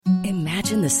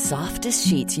Imagine the softest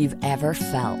sheets you've ever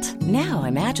felt. Now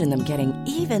imagine them getting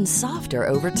even softer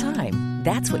over time.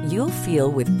 That's what you'll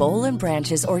feel with Boll &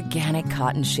 Branch's organic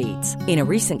cotton sheets. In a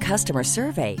recent customer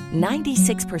survey,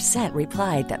 96%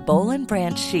 replied that Boll &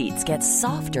 Branch sheets get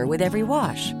softer with every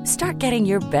wash. Start getting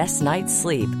your best night's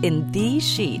sleep in these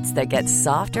sheets that get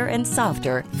softer and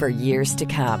softer for years to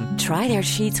come. Try their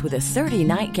sheets with a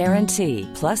 30-night guarantee.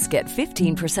 Plus, get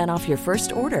 15% off your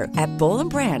first order at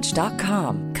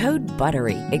bollandbranch.com. Code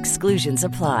BUTTERY. Exclusions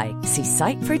apply. See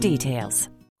site for details.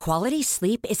 Quality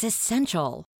sleep is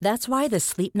essential. That's why the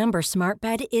Sleep Number Smart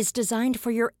Bed is designed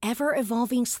for your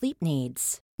ever-evolving sleep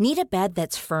needs. Need a bed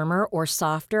that's firmer or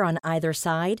softer on either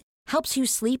side? Helps you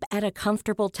sleep at a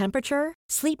comfortable temperature?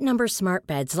 Sleep Number Smart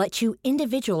Beds let you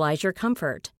individualize your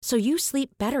comfort, so you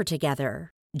sleep better together.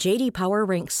 J.D. Power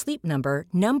ranks Sleep Number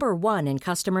number 1 in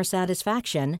customer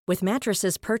satisfaction with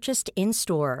mattresses purchased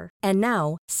in-store. And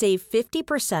now, save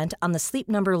 50% on the Sleep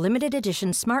Number Limited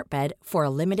Edition Smart Bed for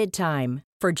a limited time.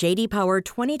 For J.D. Power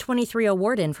 2023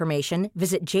 award information,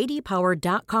 visit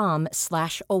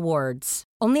jdpower.com/awards.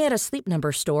 Only at a Sleep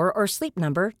Number store or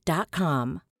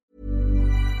sleepnumber.com.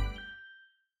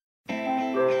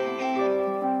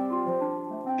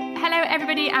 Hello,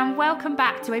 everybody, and welcome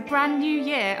back to a brand new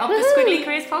year of the Squiggly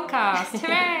Careers podcast.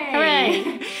 Hooray!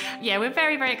 Hooray! Yeah, we're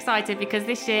very, very excited because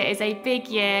this year is a big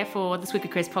year for the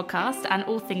Squiggly Careers podcast and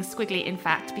all things squiggly, in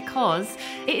fact, because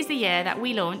it is the year that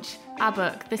we launch our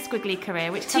book, The Squiggly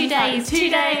Career, which Two comes days. out 2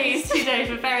 days.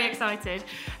 We're very excited.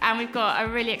 And we've got a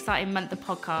really exciting month of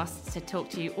podcasts to talk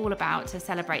to you all about to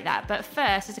celebrate that. But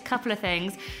first, just a couple of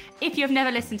things. If you have never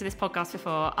listened to this podcast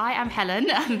before, I am Helen,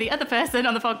 and the other person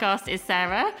on the podcast is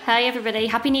Sarah. Hi everybody,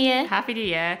 Happy New Year. Happy New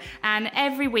Year. And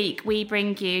every week we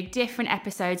bring you different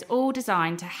episodes, all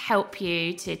designed to help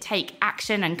you to take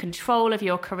action and control of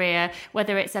your career,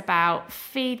 whether it's about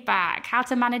feedback, how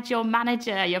to manage your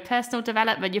manager, your personal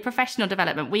development, your professional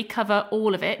development. We cover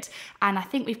all of it. And I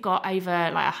think we've got over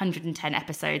like 110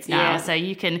 episodes now. Yeah. So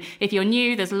you can, if you're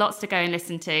new, there's lots to go and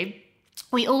listen to.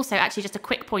 We also, actually, just a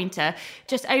quick pointer,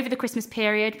 just over the Christmas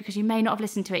period, because you may not have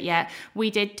listened to it yet, we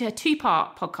did a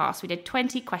 2-part podcast. We did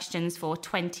 20 questions for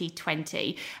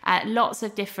 2020. Lots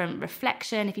of different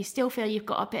reflection. If you still feel you've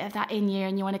got a bit of that in you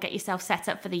and you want to get yourself set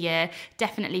up for the year,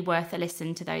 definitely worth a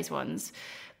listen to those ones.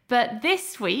 But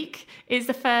this week is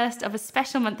the first of a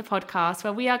special month of podcasts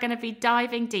where we are going to be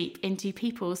diving deep into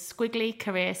people's squiggly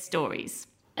career stories.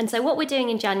 And so what we're doing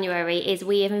in January is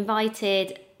we have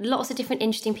invited lots of different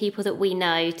interesting people that we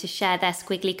know to share their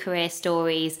squiggly career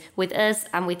stories with us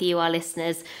and with you, our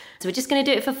listeners. So we're just going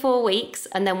to do it for 4 weeks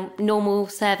and then normal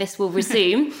service will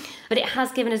resume. But it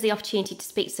has given us the opportunity to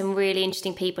speak to some really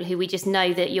interesting people who we just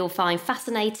know that you'll find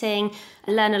fascinating,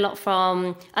 learn a lot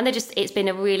from, and it's been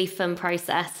a really fun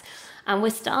process. And we're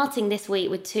starting this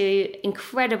week with 2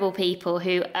 incredible people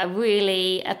who are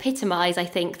really epitomise, I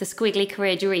think, the squiggly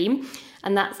career dream.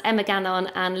 And that's Emma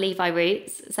Gannon and Levi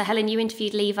Roots. So Helen, you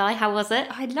interviewed Levi. How was it?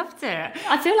 I loved it.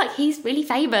 I feel like he's really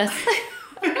famous.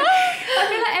 I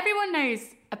feel like everyone knows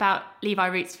about Levi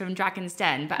Roots from Dragon's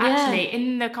Den, but actually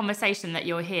in the conversation that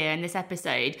you'll hear in this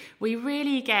episode, we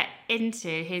really get into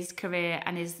his career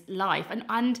and his life.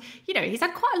 And you know, he's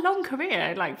had quite a long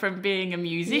career, like from being a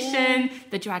musician,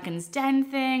 the Dragon's Den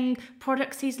thing,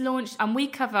 products he's launched. And we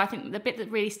cover, I think, the bit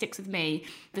that really sticks with me,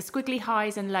 the squiggly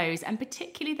highs and lows, and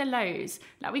particularly the lows.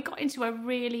 Like, we got into a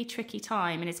really tricky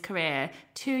time in his career,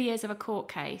 2 years of a court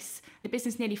case, the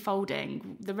business nearly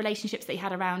folding, the relationships that he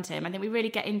had around him. I think we really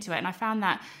get into it. And I found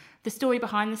that the story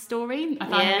behind the story, I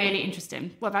found it really interesting.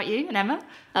 What about you and Emma?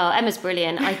 Oh, Emma's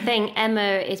brilliant. I think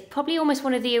Emma is probably almost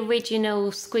one of the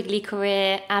original squiggly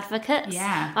career advocates.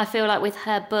 Yeah. I feel like with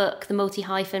her book, The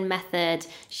Multi-Hyphen Method,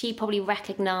 she probably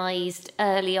recognised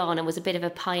early on and was a bit of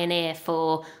a pioneer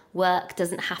for work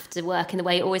doesn't have to work in the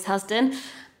way it always has done.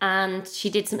 And she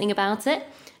did something about it.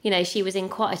 You know, she was in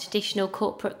quite a traditional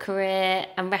corporate career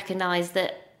and recognised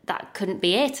that that couldn't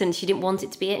be it, and she didn't want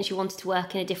it to be it, and she wanted to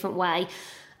work in a different way.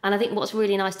 And I think what's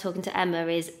really nice talking to Emma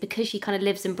is because she kind of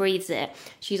lives and breathes it,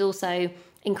 she's also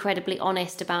incredibly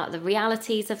honest about the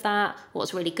realities of that,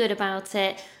 what's really good about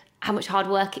it, how much hard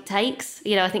work it takes.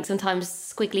 You know, I think sometimes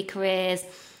squiggly careers,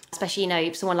 especially, you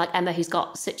know, someone like Emma who's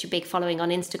got such a big following on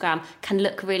Instagram, can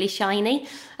look really shiny.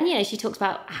 And, you know, she talks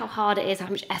about how hard it is, how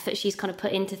much effort she's kind of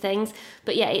put into things.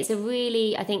 But yeah, it's a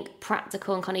really, I think,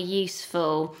 practical and kind of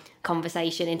useful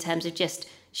conversation in terms of just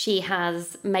she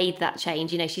has made that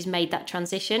change, you know, she's made that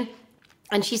transition.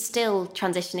 And she's still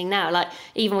transitioning now. Like,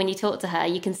 even when you talk to her,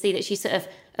 you can see that she's sort of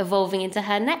evolving into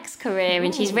her next career.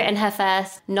 And she's written her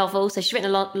first novel. So she's written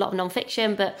a lot of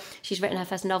non-fiction, but she's written her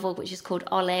first novel, which is called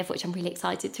Olive, which I'm really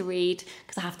excited to read,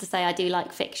 because I have to say I do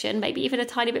like fiction, maybe even a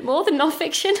tiny bit more than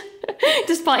non-fiction,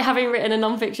 despite having written a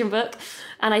non-fiction book.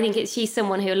 And I think she's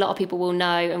someone who a lot of people will know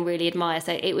and really admire.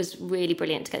 So it was really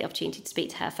brilliant to get the opportunity to speak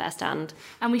to her firsthand.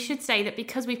 And we should say that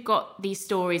because we've got these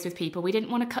stories with people, we didn't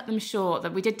want to cut them short,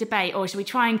 that we did debate, or should we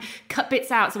try and cut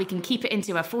bits out so we can keep it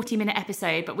into a 40-minute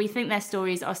episode? But we think their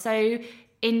stories are so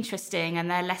interesting and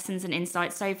their lessons and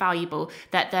insights so valuable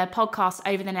that the podcasts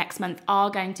over the next month are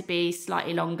going to be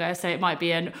slightly longer. So it might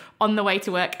be an on the way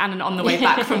to work and an on the way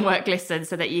back from work listen,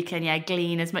 so that you can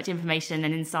glean as much information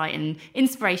and insight and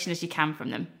inspiration as you can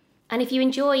from them. And if you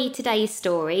enjoy today's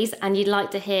stories and you'd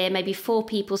like to hear maybe 4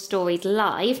 people's stories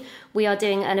live, we are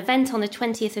doing an event on the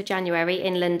 20th of January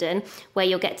in London where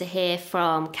you'll get to hear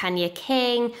from Kanya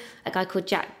King, a guy called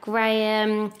Jack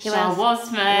Graham, Charles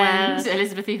Wasman,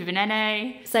 Elizabeth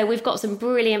Uber-Benene. So we've got some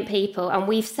brilliant people, and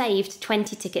we've saved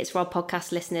 20 tickets for our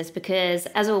podcast listeners because,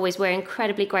 as always, we're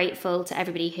incredibly grateful to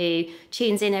everybody who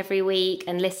tunes in every week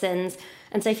and listens.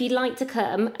 And so if you'd like to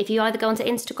come, if you either go onto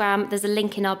Instagram, there's a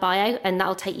link in our bio and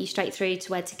that'll take you straight through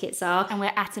to where tickets are. And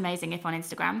we're at Amazing If on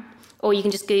Instagram. Or you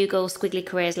can just Google Squiggly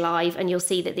Careers Live and you'll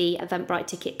see that the Eventbrite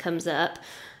ticket comes up.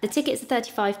 The tickets are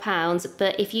 £35,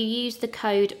 but if you use the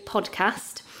code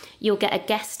podcast, you'll get a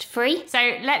guest free.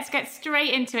 So let's get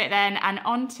straight into it then, and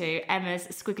on to Emma's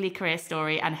squiggly career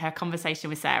story and her conversation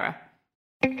with Sarah.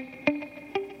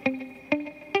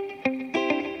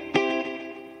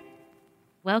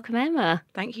 Welcome, Emma.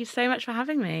 Thank you so much for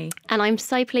having me. And I'm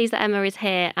so pleased that Emma is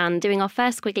here and doing our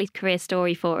first Squiggly career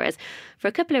story for us for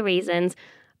a couple of reasons.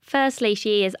 Firstly,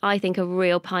 she is, I think, a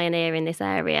real pioneer in this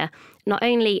area. Not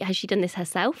only has she done this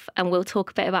herself, and we'll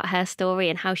talk a bit about her story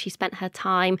and how she spent her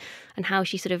time and how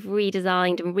she sort of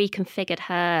redesigned and reconfigured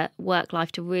her work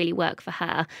life to really work for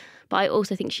her, but I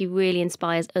also think she really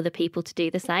inspires other people to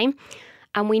do the same.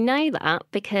 And we know that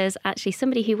because actually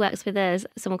somebody who works with us,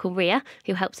 someone called Ria,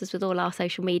 who helps us with all our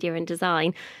social media and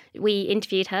design, we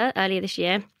interviewed her earlier this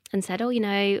year and said,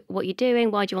 what you're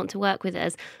doing, why do you want to work with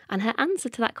us? And her answer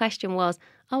to that question was,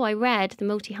 I read the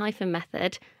multi-hyphen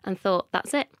method and thought,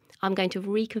 that's it. I'm going to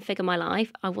reconfigure my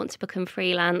life. I want to become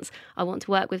freelance. I want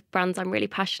to work with brands I'm really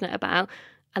passionate about.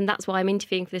 And that's why I'm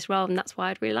interviewing for this role, and that's why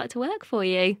I'd really like to work for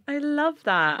you. I love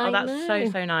that. That's know.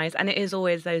 so nice. And it is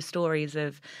always those stories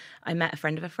of I met a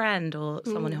friend of a friend or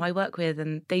someone who I work with,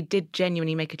 and they did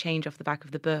genuinely make a change off the back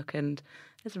of the book, and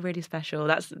it's really special.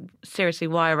 That's seriously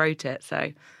why I wrote it. So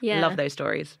I love those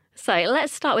stories. So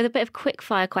let's start with a bit of quick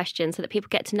fire questions so that people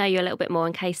get to know you a little bit more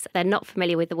in case they're not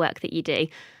familiar with the work that you do.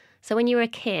 So when you were a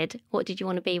kid, what did you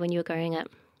want to be when you were growing up?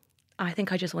 I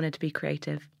think I just wanted to be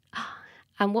creative.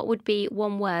 And what would be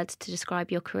one word to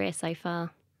describe your career so far?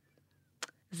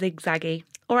 Zigzaggy.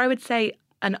 Or I would say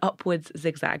an upwards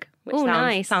zigzag,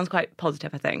 which sounds quite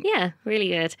positive, I think. Yeah, really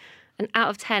good. And out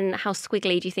of 10, how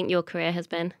squiggly do you think your career has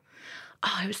been?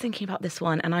 I was thinking about this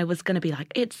one and I was going to be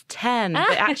like, it's 10.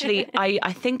 But actually,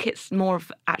 I think it's more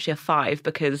of actually a 5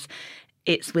 because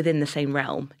it's within the same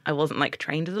realm. I wasn't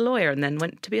trained as a lawyer and then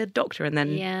went to be a doctor and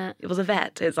then it was a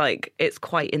vet. It's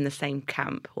quite in the same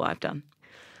camp what I've done.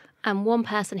 And one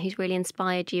person who's really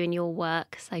inspired you in your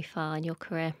work so far in your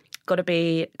career? Got to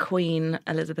be Queen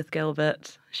Elizabeth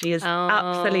Gilbert. She is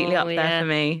absolutely up there for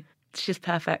me. She's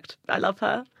perfect. I love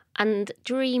her. And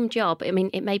dream job, it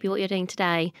may be what you're doing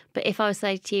today, but if I was to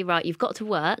say to you, right, you've got to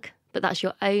work, but that's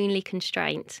your only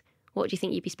constraint, what do you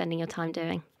think you'd be spending your time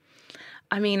doing?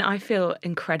 I feel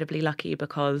incredibly lucky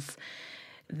because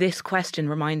this question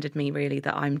reminded me really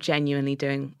that I'm genuinely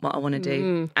doing what I want to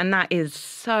do. And that is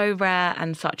so rare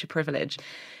and such a privilege.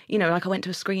 I went to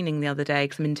a screening the other day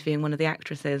because I'm interviewing one of the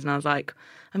actresses and I was like,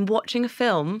 I'm watching a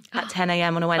film at 10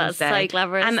 a.m. on a Wednesday. That's so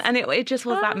glamorous. And it just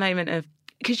was that moment of,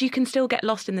 because you can still get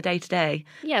lost in the day-to-day.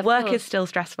 Yeah, work is still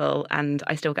stressful and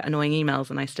I still get annoying emails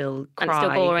and I still cry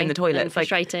still boring in the toilet. and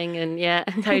frustrating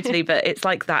Totally, but it's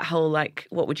like that whole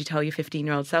what would you tell your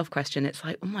 15-year-old self question? It's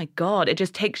like, oh my God, it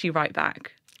just takes you right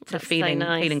back to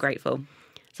feeling grateful.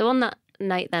 So on that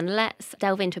note then, let's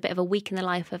delve into a bit of a week in the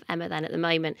life of Emma then at the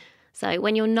moment. So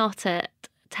when you're not at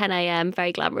 10 a.m,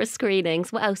 very glamorous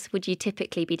screenings, what else would you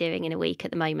typically be doing in a week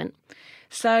at the moment?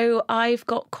 So I've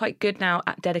got quite good now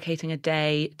at dedicating a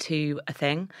day to a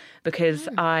thing because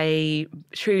I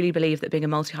truly believe that being a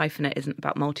multi-hyphenate isn't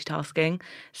about multitasking.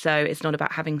 So it's not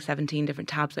about having 17 different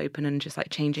tabs open and just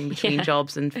changing between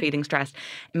jobs and feeling stressed.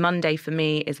 Monday for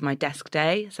me is my desk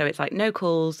day. So it's no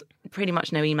calls, pretty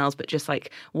much no emails, but just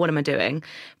what am I doing?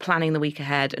 Planning the week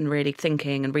ahead and really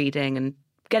thinking and reading and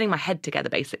getting my head together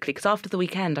basically. Because after the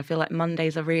weekend, I feel like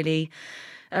Mondays are really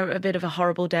a bit of a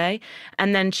horrible day.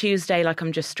 And then Tuesday, like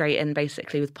I'm just straight in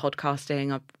basically with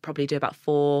podcasting. I probably do about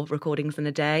 4 recordings in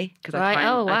a day because I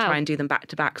try and do them back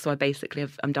to back. So I basically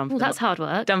I'm done for that's hard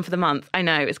work. Done for the month. I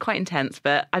know, it's quite intense,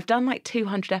 but I've done like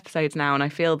 200 episodes now, and I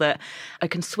feel that I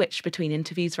can switch between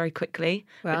interviews very quickly,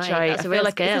 right, which I feel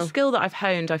like skill. It's a skill that I've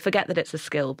honed. I forget that it's a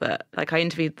skill, but like I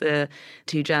interviewed the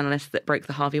 2 journalists that broke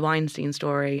the Harvey Weinstein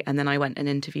story, and then I went and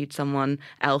interviewed someone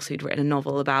else who'd written a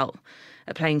novel about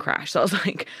a plane crash. So I was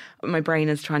like, my brain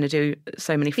is trying to do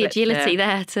so many flips. The agility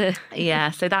there to...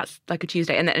 Yeah, so that's like a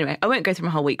Tuesday. And then anyway, I won't go through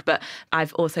my whole week, but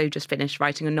I've also just finished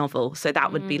writing a novel. So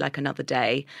that would be like another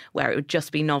day where it would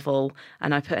just be novel.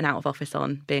 And I put an out of office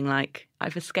on being like,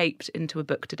 I've escaped into a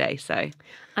book today. So,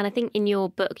 and I think in your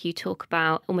book you talk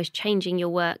about almost changing your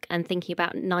work and thinking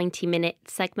about 90-minute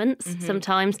segments.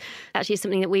 Sometimes actually it's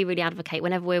something that we really advocate.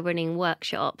 Whenever we're running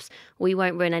workshops, we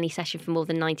won't run any session for more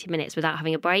than 90 minutes without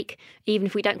having a break. Even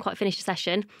if we don't quite finish a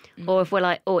session, or if we're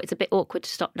like, oh, it's a bit awkward to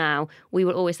stop now, we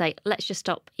will always say, let's just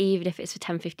stop, even if it's for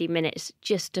 10-15 minutes,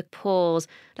 just to pause,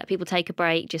 let people take a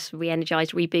break, just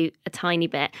re-energise, reboot a tiny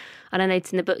bit. And I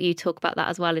noticed in the book you talk about that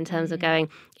as well, in terms of going,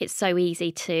 it's so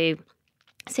easy to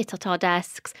sit at our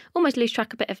desks, almost lose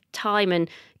track a bit of time and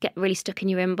get really stuck in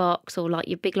your inbox or like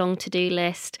your big long to-do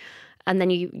list. And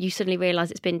then you suddenly realise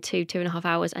it's been 2.5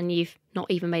 hours and you've not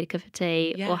even made a cup of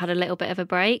tea or had a little bit of a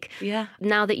break. Yeah.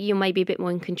 Now that you're maybe a bit more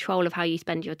in control of how you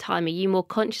spend your time, are you more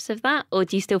conscious of that? Or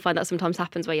do you still find that sometimes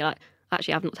happens where you're like,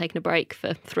 actually, I've not taken a break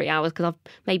for 3 hours because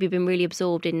I've maybe been really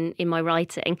absorbed in my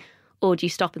writing? Or do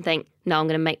you stop and think, no, I'm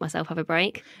going to make myself have a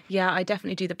break? Yeah, I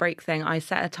definitely do the break thing. I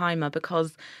set a timer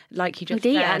because, like you just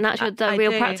said... And that's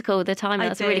real practical, the timer.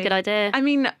 That's a really good idea. I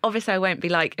mean, obviously I won't be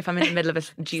like, if I'm in the middle of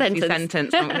a juicy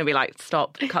sentence, I'm going to be like,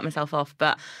 stop, cut myself off.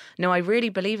 But no, I really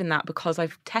believe in that because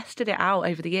I've tested it out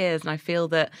over the years, and I feel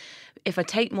that if I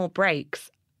take more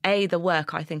breaks, the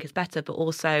work I think is better, but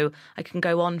also I can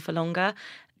go on for longer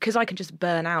because I can just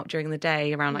burn out during the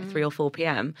day around like 3 or 4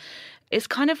 p.m. It's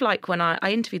kind of like when I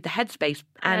interviewed the Headspace,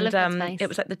 and it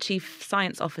was like the chief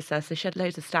science officer, so she had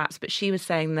loads of stats, but she was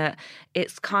saying that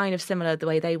it's kind of similar the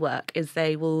way they work, is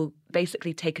they will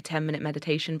basically take a 10-minute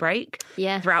meditation break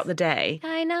throughout the day.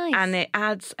 Oh, nice. And it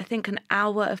adds, I think, an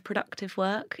hour of productive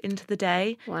work into the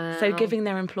day. Wow. So giving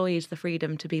their employees the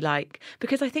freedom to be like,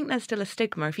 because I think there's still a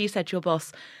stigma. If you said to your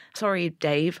boss, sorry,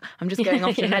 Dave, I'm just going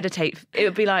off to meditate, it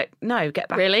would be like, no, get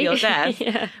back to your desk.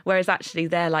 Whereas actually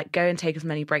they're like, go and take as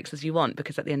many breaks as you want,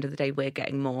 because at the end of the day, we're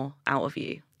getting more out of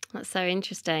you. That's so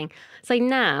interesting. So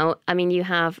now, I mean, you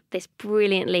have this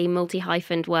brilliantly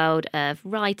multi-hyphened world of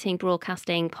writing,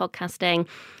 broadcasting, podcasting.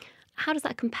 How does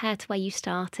that compare to where you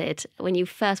started when you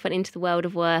first went into the world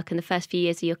of work and the first few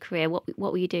years of your career? What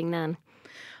were you doing then?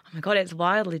 Oh my God, it's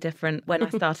wildly different when I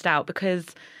started out, because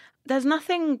there's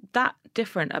nothing that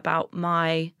different about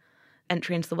my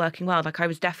entry into the working world. Like, I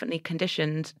was definitely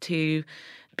conditioned to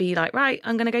be like, right,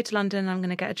 I'm going to go to London, I'm going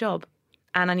to get a job,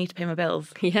 and I need to pay my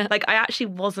bills. Yeah. Like, I actually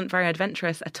wasn't very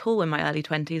adventurous at all in my early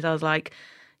 20s. I was like,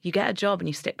 you get a job and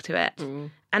you stick to it.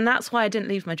 And that's why I didn't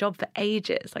leave my job for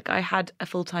ages. Like, I had a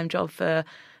full-time job for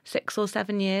 6 or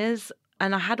 7 years,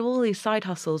 and I had all these side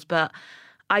hustles, but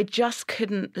I just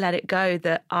couldn't let it go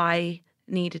that I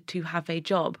needed to have a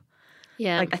job.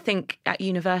 Yeah. Like, I think at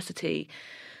university,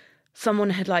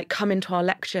 someone had like come into our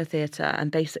lecture theatre and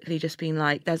basically just been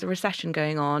like, there's a recession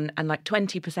going on and like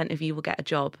 20% of you will get a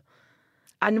job.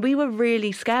 And we were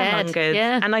really scaremongers.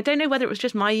 Yeah. And I don't know whether it was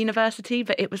just my university,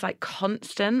 but it was like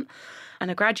constant.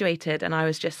 And I graduated and I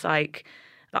was just like,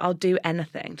 I'll do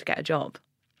anything to get a job.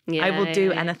 I will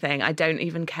do anything. I don't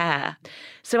even care.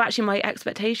 So actually my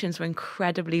expectations were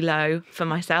incredibly low for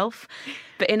myself.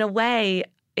 But in a way,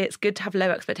 it's good to have low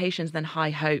expectations, then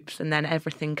high hopes, and then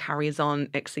everything carries on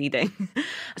exceeding.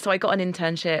 So I got an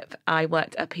internship. I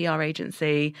worked at a PR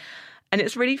agency. And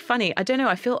it's really funny. I don't know,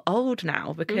 I feel old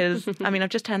now because, I mean, I've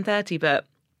just turned 30, but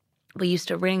we used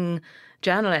to ring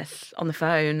journalists on the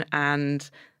phone and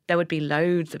there would be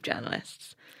loads of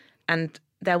journalists. And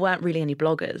there weren't really any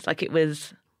bloggers. Like, it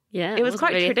was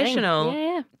quite really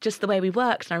traditional, just the way we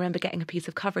worked. And I remember getting a piece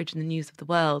of coverage in the News of the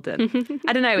World. And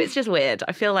I don't know, it's just weird.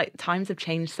 I feel like times have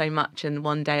changed so much, and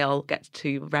one day I'll get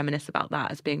to reminisce about that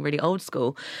as being really old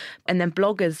school. And then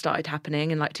bloggers started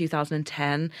happening in like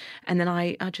 2010. And then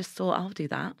I just thought, I'll do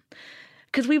that.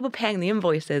 Because we were paying the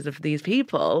invoices of these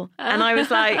people. And I was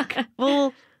like,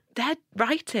 well, they're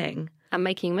writing. And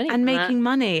making money. And making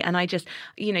money. And I just,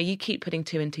 you keep putting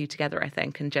 2 and 2 together, I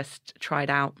think, and just try it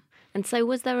out. And so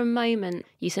was there a moment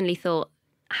you suddenly thought,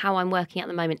 how I'm working at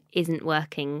the moment isn't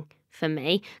working for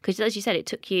me, because as you said, it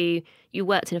took you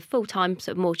worked in a full-time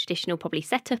sort of more traditional probably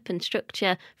setup and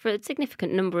structure for a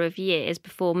significant number of years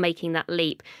before making that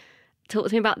leap. Talk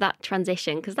to me about that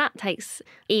transition, because that takes,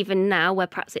 even now where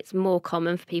perhaps it's more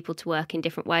common for people to work in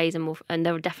different ways and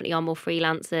there definitely are more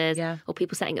freelancers or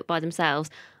people setting up by themselves.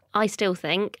 I still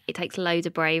think it takes loads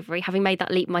of bravery. Having made that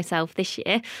leap myself this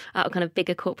year out of kind of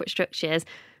bigger corporate structures,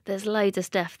 there's loads of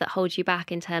stuff that holds you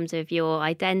back in terms of your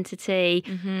identity.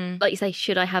 Mm-hmm. Like you say,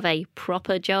 should I have a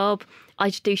proper job?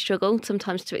 I do struggle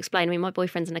sometimes to explain. I mean, my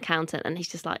boyfriend's an accountant and he's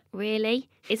just like, really?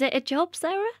 Is it a job,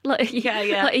 Sarah? Like,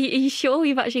 yeah. Like, are you sure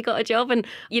you've actually got a job? And,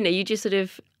 you just sort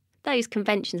of, those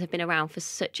conventions have been around for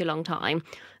such a long time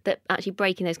that actually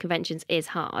breaking those conventions is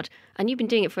hard. And you've been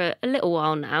doing it for a little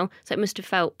while now, so it must have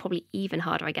felt probably even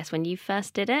harder, I guess, when you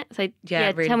first did it. So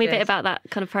really tell me a bit about that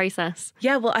kind of process.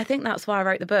 Yeah, well, I think that's why I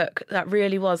wrote the book. That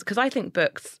really was, because I think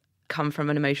books come from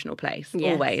an emotional place,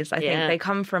 always. I think they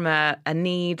come from a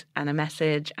need and a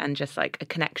message and just like a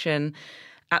connection.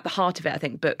 At the heart of it, I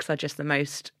think books are just the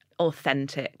most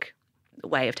authentic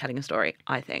way of telling a story,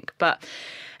 I think. But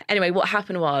anyway, what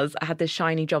happened was I had this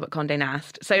shiny job at Condé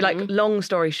Nast. So long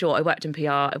story short, I worked in PR,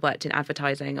 I worked in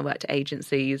advertising, I worked at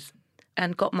agencies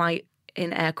and got my,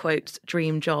 in air quotes,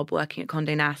 dream job working at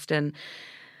Condé Nast. And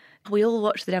we all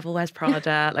watch The Devil Wears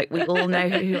Prada. Like, we all know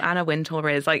who Anna Wintour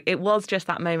is. Like, it was just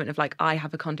that moment of like, I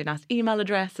have a Condé Nast email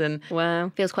address. And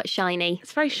wow, feels quite shiny.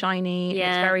 It's very shiny.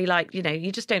 Yeah. It's very like,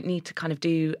 you just don't need to kind of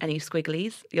do any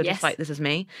squigglies. You're just like, this is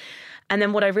me. And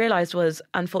then what I realised was,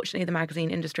 unfortunately, the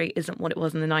magazine industry isn't what it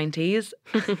was in the 90s.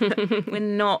 We're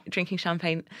not drinking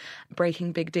champagne,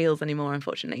 breaking big deals anymore,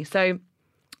 unfortunately. So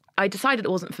I decided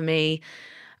it wasn't for me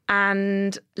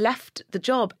and left the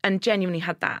job and genuinely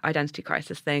had that identity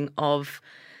crisis thing of,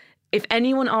 if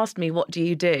anyone asked me, what do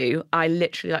you do? I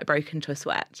literally broke into a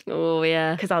sweat. Oh,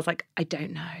 yeah. Because I was like, I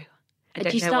don't know.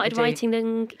 Had you started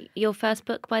writing your first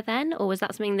book by then? Or was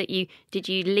that something that did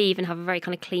you leave and have a very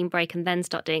kind of clean break and then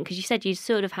start doing? Because you said you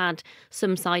sort of had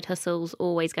some side hustles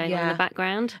always going on in the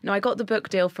background. No, I got the book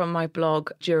deal from my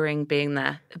blog during being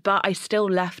there. But I still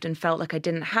left and felt like I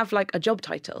didn't have like a job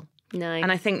title. No.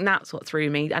 And I think that's what threw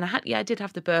me. And I did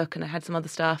have the book and I had some other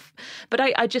stuff. But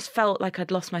I just felt like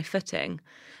I'd lost my footing.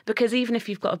 Because even if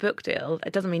you've got a book deal,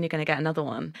 it doesn't mean you're going to get another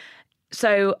one.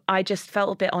 So I just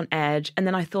felt a bit on edge. And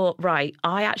then I thought, right,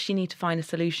 I actually need to find a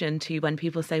solution to when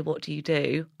people say, what do you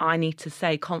do? I need to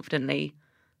say confidently,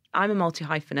 I'm a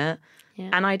multi-hyphenate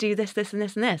and I do this, this and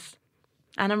this and this.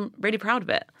 And I'm really proud of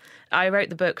it. I wrote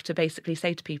the book to basically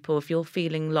say to people, if you're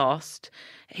feeling lost,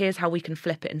 here's how we can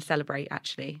flip it and celebrate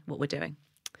actually what we're doing.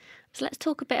 So let's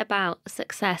talk a bit about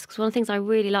success, because one of the things I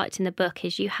really liked in the book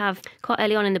is you have, quite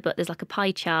early on in the book, there's like a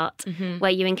pie chart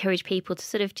where you encourage people to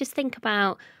sort of just think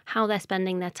about how they're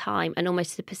spending their time and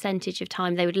almost the percentage of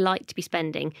time they would like to be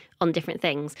spending on different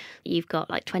things. You've got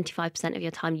like 25% of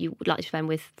your time you would like to spend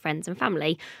with friends and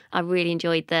family. I really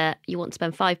enjoyed that you want to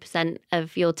spend 5%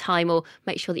 of your time or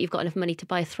make sure that you've got enough money to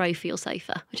buy a throw for your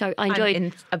sofa, which I enjoyed.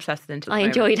 I'm obsessed with it. I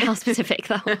enjoyed how specific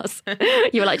that was.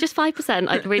 You were like, just 5%.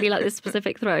 I'd really like this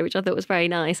specific throw, which I thought was very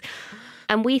nice.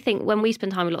 And we think when we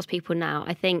spend time with lots of people now,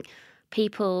 I think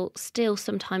people still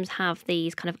sometimes have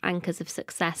these kind of anchors of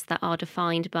success that are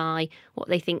defined by what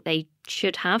they think they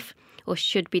should have or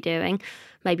should be doing,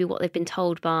 maybe what they've been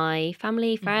told by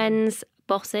family, friends,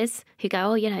 bosses who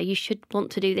go, oh, you should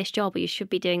want to do this job or you should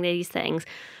be doing these things.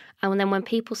 And then when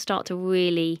people start to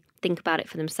really think about it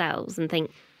for themselves and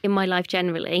think, in my life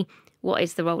generally, what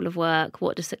is the role of work?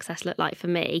 What does success look like for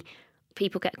me?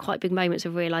 People get quite big moments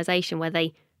of realisation where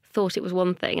they thought it was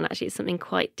one thing and actually it's something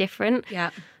quite different. Yeah.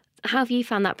 How have you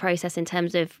found that process in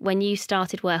terms of when you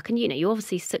started work? And, you're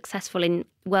obviously successful in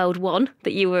World 1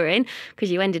 that you were in because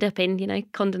you ended up in,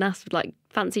 Condé Nast with like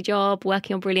fancy job,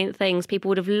 working on brilliant things. People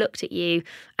would have looked at you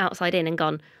outside in and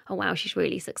gone, oh, wow, she's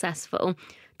really successful.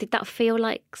 Did that feel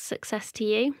like success to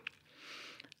you?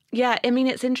 Yeah, I mean,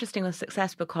 it's interesting with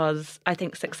success because I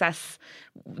think success,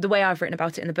 the way I've written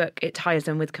about it in the book, it ties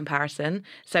in with comparison.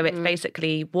 So it's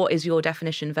basically, what is your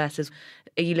definition versus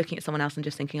are you looking at someone else and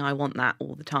just thinking, I want that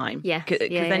all the time? Yes. Because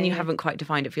then you haven't quite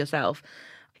defined it for yourself.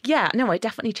 Yeah, no, I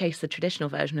definitely chased the traditional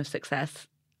version of success.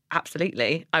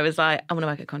 Absolutely. I was like, I want to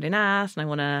work at Condé Nast and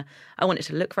I want it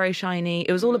to look very shiny.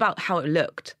 It was all about how it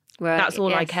looked. Right. That's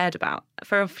all I cared about.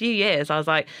 For a few years, I was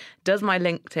like, does my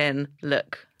LinkedIn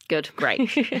look good? Great.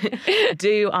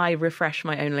 Do I refresh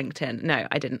my own LinkedIn? No,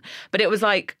 I didn't. But it was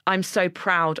like, I'm so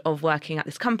proud of working at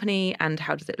this company and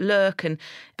how does it look?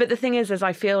 But the thing is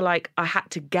I feel like I had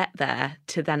to get there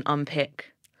to then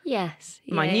unpick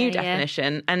my new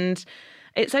definition. And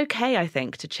it's okay, I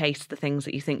think, to chase the things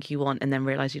that you think you want and then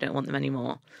realise you don't want them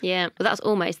anymore. Yeah, well, that's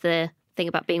almost the thing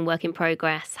about being work in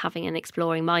progress, having an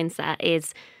exploring mindset,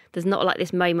 is there's not like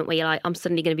this moment where you're like, I'm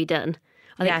suddenly going to be done.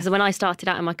 I think because when I started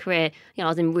out in my career, I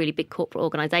was in really big corporate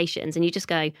organisations, and you just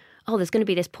go, oh, there's going to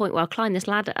be this point where I'll climb this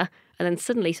ladder, and then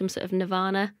suddenly some sort of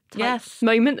nirvana type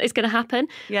moment is going to happen.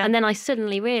 Yeah. And then I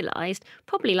suddenly realised,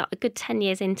 probably like a good 10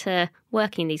 years into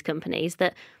working in these companies,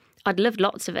 that I'd loved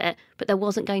lots of it, but there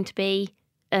wasn't going to be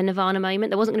a nirvana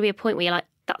moment. There wasn't going to be a point where you're like,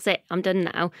 that's it, I'm done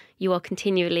now. You are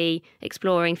continually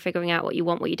exploring, figuring out what you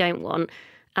want, what you don't want.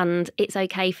 And it's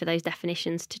okay for those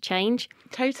definitions to change.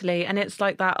 Totally. And it's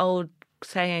like that old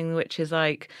saying, which is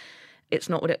like, it's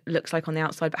not what it looks like on the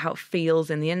outside, but how it feels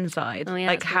in the inside. Oh, yeah,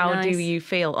 like, how nice. do you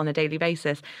feel on a daily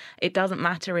basis? It doesn't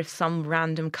matter if some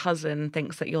random cousin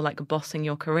thinks that you're like bossing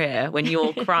your career when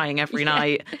you're crying every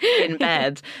night in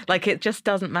bed. Like, it just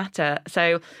doesn't matter.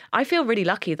 So I feel really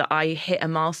lucky that I hit a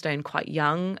milestone quite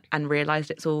young and realised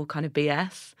it's all kind of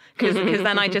BS. Because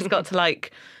then I just got to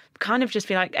like kind of just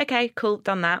be like, okay, cool,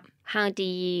 done that. How do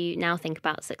you now think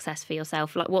about success for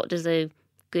yourself? Like, what does a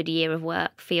good year of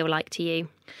work feel like to you?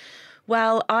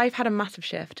 Well, I've had a massive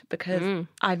shift because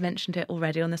I've mentioned it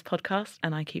already on this podcast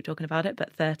and I keep talking about it,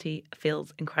 but 30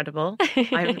 feels incredible.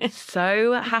 I'm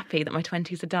so happy that my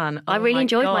 20s are done. I really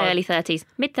enjoyed my early 30s.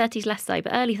 Mid-30s less so,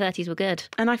 but early 30s were good.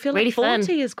 And I feel really like 40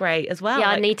 fun. Is great as well.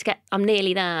 Yeah, like, I'm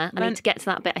nearly there. I need to get to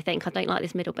that bit, I think. I don't like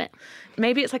this middle bit.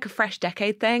 Maybe it's like a fresh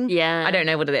decade thing. Yeah. I don't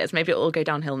know what it is. Maybe it'll all go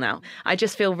downhill now. I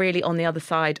just feel really on the other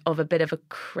side of a bit of a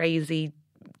crazy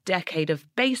decade of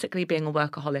basically being a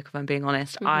workaholic, if I'm being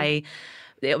honest.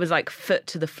 It was like foot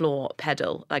to the floor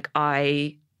pedal. Like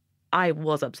I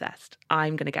was obsessed.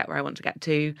 I'm going to get where I want to get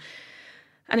to.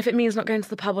 And if it means not going to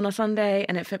the pub on a Sunday,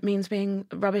 and if it means being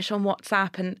rubbish on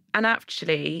WhatsApp, and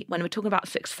actually, when we're talking about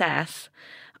success,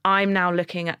 I'm now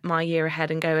looking at my year ahead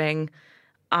and going,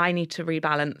 I need to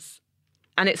rebalance.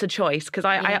 And it's a choice, because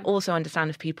I also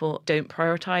understand if people don't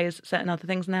prioritise certain other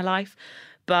things in their life.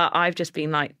 But I've just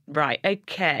been like, right,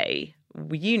 okay,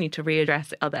 you need to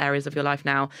readdress other areas of your life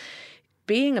now.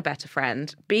 Being a better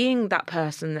friend, being that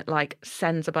person that like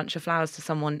sends a bunch of flowers to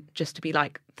someone just to be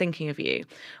like thinking of you,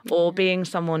 or being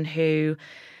someone who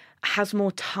has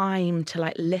more time to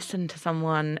like listen to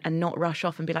someone and not rush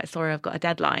off and be like, sorry, I've got a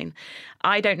deadline.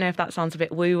 I don't know if that sounds a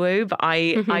bit woo-woo, but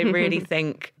I really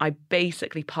think I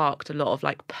basically parked a lot of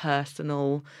like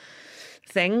personal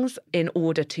things in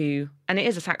order to, and it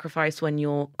is a sacrifice when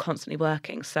you're constantly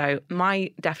working. So my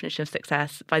definition of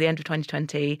success by the end of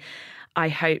 2020, I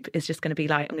hope is just going to be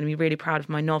like, I'm going to be really proud of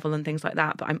my novel and things like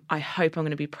that. But I hope I'm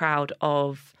going to be proud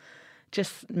of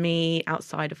just me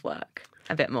outside of work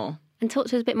a bit more. And talk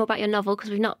to us a bit more about your novel, because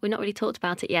we've not really talked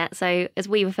about it yet. So as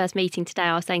we were first meeting today,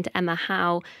 I was saying to Emma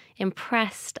how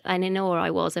impressed and in awe I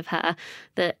was of her,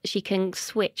 that she can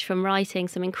switch from writing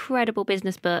some incredible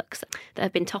business books that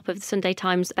have been top of the Sunday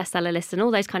Times bestseller list and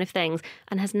all those kind of things,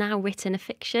 and has now written a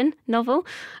fiction novel.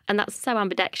 And that's so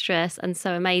ambidextrous and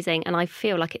so amazing. And I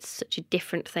feel like it's such a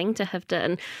different thing to have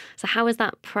done. So how has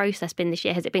that process been this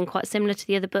year? Has it been quite similar to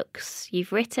the other books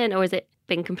you've written, or has it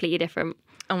been completely different?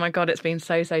 Oh my God, it's been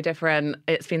so different.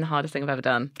 It's been the hardest thing I've ever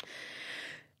done.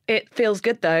 It feels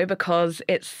good though, because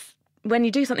it's when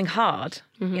you do something hard,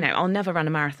 I'll never run a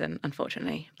marathon,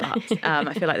 unfortunately, but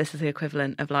I feel like this is the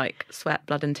equivalent of like sweat,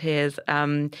 blood and tears.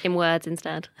 In words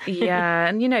instead. Yeah,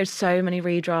 and so many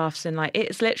redrafts, and like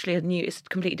it's literally it's a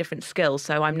completely different skill.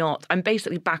 So I'm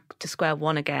basically back to square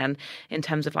one again in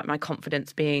terms of like my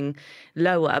confidence being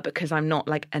lower, because I'm not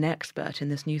like an expert in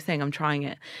this new thing. I'm trying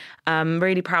it.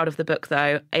 Really proud of the book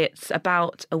though. It's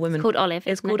about a woman. It's called Olive.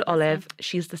 It's called Olive.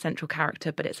 She's the central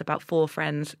character, but it's about 4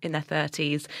 friends in their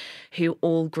 30s who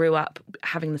all grew up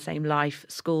having the same life,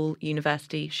 school,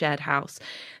 university, shared house,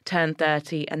 turned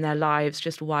 30 and their lives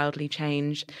just wildly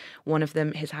changed. One of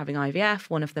them is having IVF,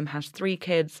 one of them has 3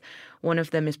 kids, one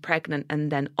of them is pregnant,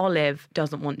 and then Olive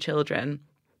doesn't want children.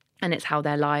 And it's how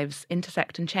their lives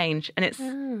intersect and change. And it's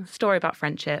a story about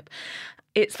friendship.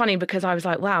 It's funny because I was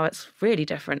like, wow, it's really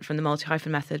different from the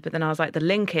multi-hyphen method. But then I was like, the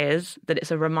link is that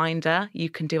it's a reminder you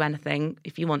can do anything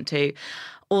if you want to.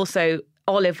 Also,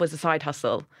 Olive was a side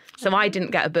hustle. So I didn't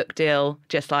get a book deal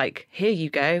just like, here you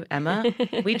go, Emma.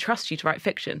 We trust you to write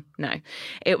fiction. No,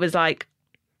 it was like,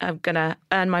 I'm going to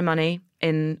earn my money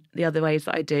in the other ways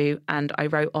that I do. And I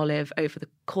wrote Olive over the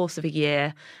course of a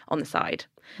year on the side.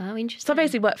 Oh, interesting. So I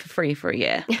basically worked for free for a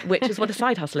year, which is what a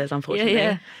side hustle is, unfortunately.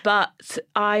 Yeah. But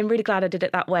I'm really glad I did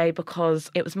it that way, because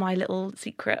it was my little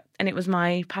secret and it was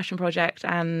my passion project.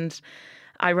 And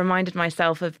I reminded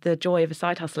myself of the joy of a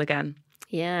side hustle again.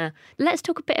 Yeah. Let's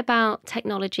talk a bit about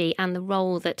technology and the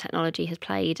role that technology has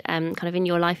played kind of in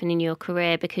your life and in your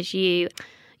career, because you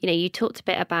You talked a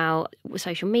bit about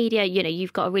social media.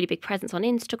 You've got a really big presence on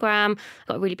Instagram,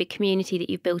 got a really big community that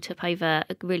you've built up over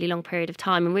a really long period of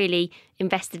time and really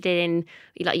invested in.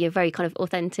 Like, you're very kind of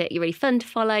authentic, you're really fun to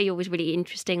follow, you're always really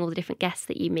interesting, all the different guests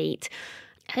that you meet.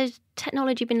 Has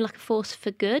technology been like a force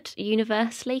for good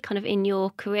universally kind of in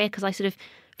your career? Because I sort of,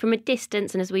 from a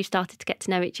distance and as we've started to get to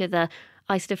know each other,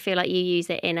 I sort of feel like you use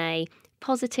it in a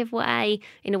positive way,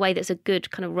 in a way that's a good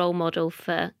kind of role model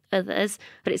for others.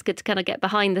 But it's good to kind of get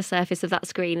behind the surface of that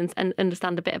screen and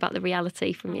understand a bit about the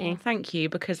reality from you. Thank you,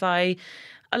 because I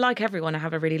like everyone, I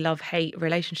have a really love-hate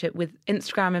relationship with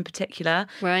Instagram in particular.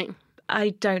 Right. I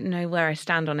don't know where I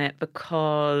stand on it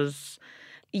because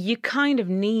you kind of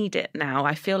need it now.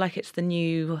 I feel like it's the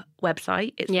new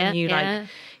website. It's the new,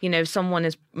 like, someone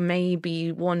is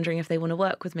maybe wondering if they want to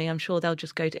work with me. I'm sure they'll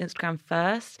just go to Instagram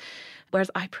first. Whereas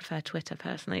I prefer Twitter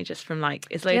personally, just from like...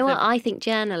 It's you know what? I think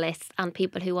journalists and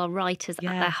people who are writers at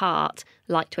their heart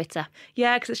like Twitter.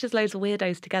 Yeah, because it's just loads of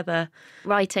weirdos together.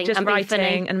 Writing just and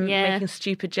writing and making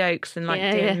stupid jokes and like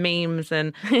doing memes.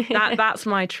 And that's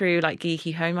my true like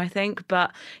geeky home, I think.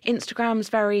 But Instagram's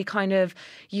very kind of...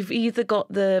 You've either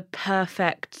got the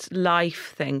perfect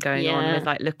life thing going on with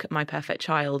like, look at my perfect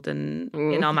child and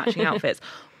in our matching outfits.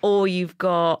 Or you've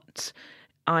got...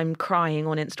 I'm crying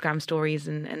on Instagram stories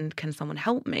and can someone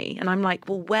help me? And I'm like,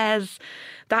 well,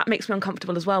 that makes me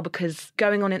uncomfortable as well, because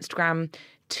going on Instagram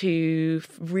to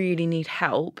really need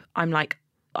help, I'm like,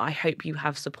 I hope you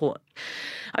have support.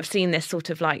 I've seen this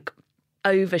sort of like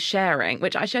oversharing,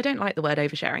 which actually I don't like the word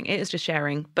oversharing. It is just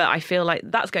sharing, but I feel like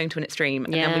that's going to an extreme.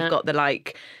 And then we've got the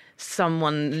like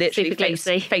someone literally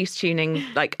face tuning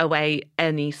like away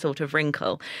any sort of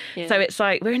wrinkle. Yeah. So it's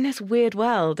like we're in this weird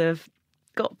world of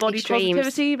got body extremes.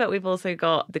 Positivity, but we've also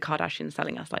got the Kardashians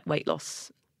selling us like weight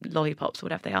loss lollipops or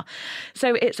whatever they are.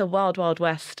 So it's a wild, wild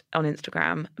west on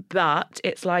Instagram, but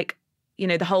it's like,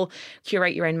 the whole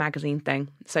curate your own magazine thing.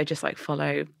 So just like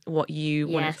follow what you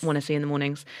want to see in the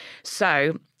mornings.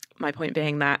 So my point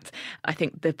being that I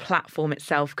think the platform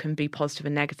itself can be positive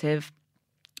and negative,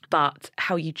 but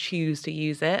how you choose to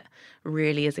use it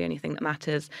really is the only thing that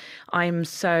matters. I'm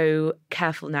so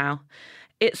careful now.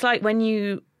 It's like when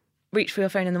you reach for your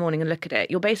phone in the morning and look at it,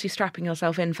 you're basically strapping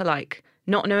yourself in for like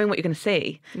not knowing what you're going to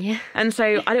see. Yeah. And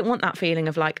so I don't want that feeling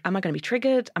of like, am I going to be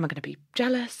triggered? Am I going to be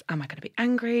jealous? Am I going to be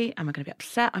angry? Am I going to be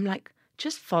upset? I'm like,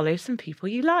 just follow some people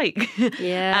you like.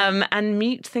 Yeah. And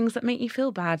mute things that make you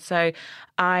feel bad. So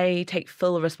I take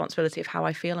full responsibility of how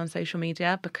I feel on social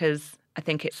media, because I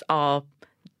think it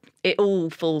all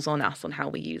falls on us on how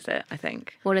we use it, I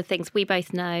think. One of the things we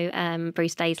both know,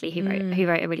 Bruce Daisley, who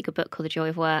wrote a really good book called The Joy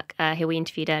of Work, who we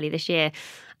interviewed earlier this year.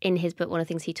 In his book, one of the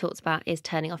things he talks about is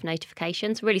turning off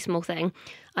notifications, really small thing.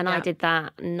 And I did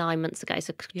that 9 months ago,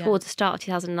 so towards the start of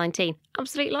 2019.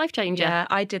 Absolute life changer. Yeah,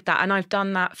 I did that. And I've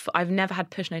done that. I've never had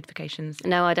push notifications.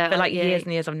 No, I don't. For like years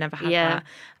and years, I've never had that.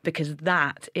 Because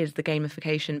that is the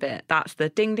gamification bit. That's the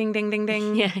ding, ding, ding, ding,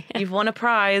 ding. Yeah. You've won a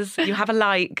prize. You have a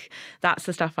like. That's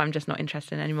the stuff I'm just not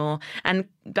interested in anymore. And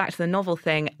back to the novel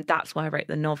thing, that's why I wrote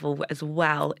the novel as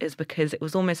well, is because it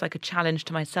was almost like a challenge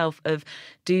to myself of,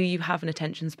 do you have an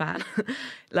attention span?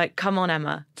 Like, come on,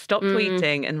 Emma, stop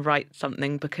tweeting and write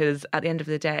something, because at the end of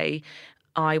the day,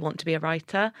 I want to be a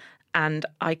writer and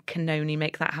I can only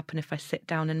make that happen if I sit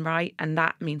down and write, and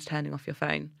that means turning off your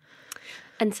phone.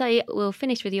 And so we'll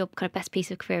finish with your kind of best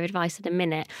piece of career advice in a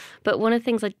minute. But one of the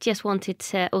things I just wanted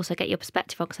to also get your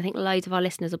perspective on, because I think loads of our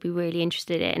listeners will be really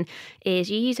interested in, is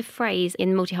you use a phrase in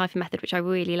the multi-hyphen method, which I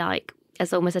really like,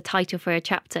 as almost a title for a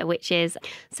chapter, which is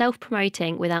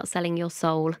self-promoting without selling your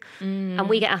soul. And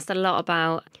we get asked a lot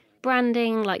about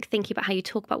branding, like thinking about how you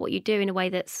talk about what you do in a way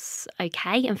that's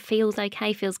okay and feels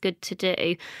good to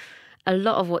do. A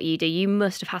lot of what you do, you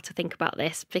must have had to think about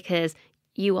this, because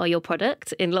you are your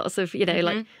product in lots of,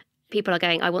 like people are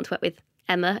going, I want to work with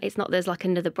Emma. It's not there's like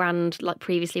another brand like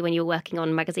previously when you were working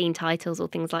on magazine titles or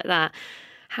things like that.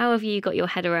 How have you got your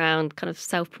head around kind of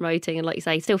self-promoting and, like you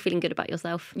say, still feeling good about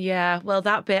yourself? Yeah, well,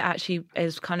 that bit actually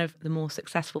is kind of the more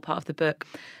successful part of the book,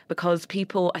 because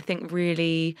people, I think,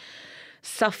 really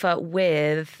suffer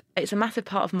with, it's a massive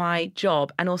part of my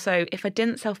job. And also, if I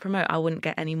didn't self-promote, I wouldn't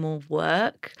get any more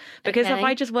work. Because if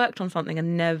I just worked on something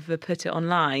and never put it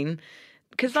online,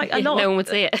 because like no one would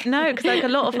see it. No, because like a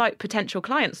lot of like potential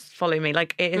clients follow me.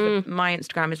 Like it is my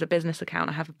Instagram is a business account.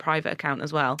 I have a private account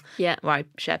as well. Yeah, where I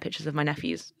share pictures of my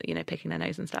nephews, picking their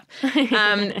nose and stuff.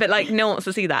 But like no one wants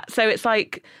to see that. So it's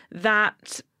like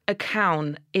that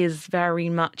account is very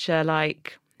much a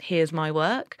like, here's my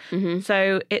work.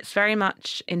 So it's very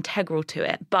much integral to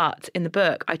it. But in the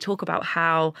book, I talk about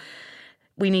how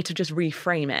we need to just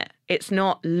reframe it. It's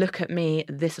not, look at me,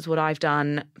 this is what I've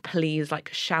done, please like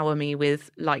shower me with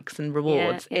likes and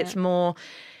rewards. Yeah. It's more,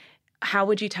 how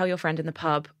would you tell your friend in the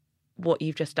pub what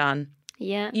you've just done?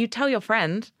 Yeah. You tell your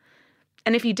friend.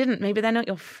 And if you didn't, maybe they're not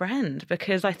your friend,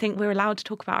 because I think we're allowed to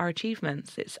talk about our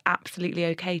achievements. It's absolutely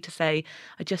okay to say,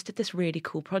 I just did this really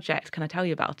cool project. Can I tell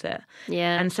you about it?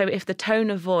 Yeah. And so if the tone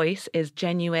of voice is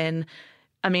genuine,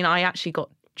 I mean, I actually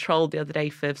got trolled the other day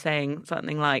for saying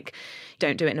something like,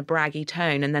 don't do it in a braggy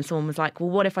tone. And then someone was like, well,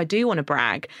 what if I do want to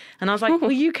brag? And I was like,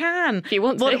 well, you can. If you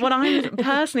want to. What I'm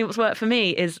personally, what's worked for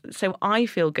me is, so I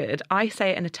feel good, I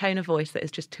say it in a tone of voice that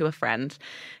is just to a friend,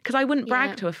 because I wouldn't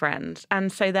brag to a friend.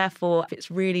 And so therefore, if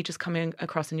it's really just coming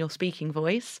across in your speaking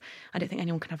voice, I don't think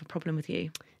anyone can have a problem with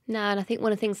you. No, and I think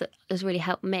one of the things that has really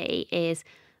helped me is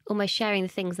almost sharing the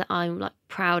things that I'm like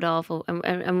proud of,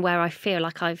 and where I feel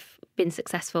like I've been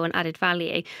successful and added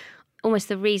value. Almost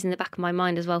the reason in the back of my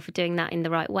mind as well for doing that in the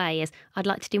right way is I'd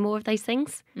like to do more of those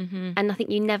things. Mm-hmm. And I think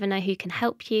you never know who can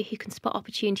help you, who can spot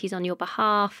opportunities on your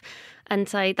behalf. And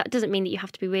so that doesn't mean that you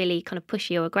have to be really kind of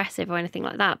pushy or aggressive or anything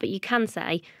like that. But you can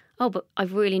say, oh, but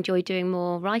I've really enjoyed doing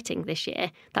more writing this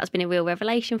year. That's been a real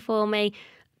revelation for me.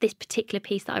 This particular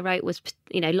piece that I wrote was,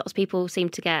 lots of people seem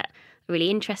to get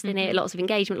really interested in it, lots of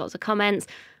engagement, lots of comments,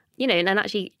 and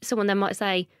actually someone then might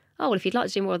say, oh, well, if you'd like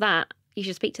to do more of that, you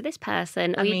should speak to this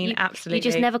person. I mean, absolutely. You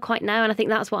just never quite know. And I think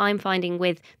that's what I'm finding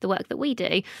with the work that we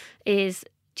do is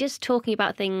just talking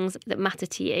about things that matter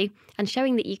to you and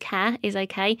showing that you care is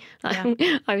okay.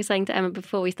 I was saying to Emma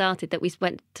before we started that we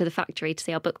went to the factory to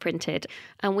see our book printed,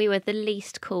 and we were the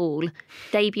least cool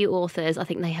debut authors I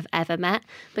think they have ever met,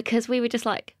 because we were just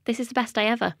like, this is the best day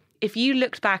ever. If you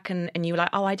looked back and you were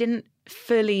like, oh, I didn't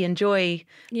fully enjoy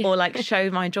or like show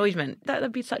my enjoyment, that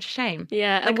would be such a shame.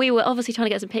 Yeah, and we were obviously trying to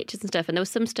get some pictures and stuff, and there was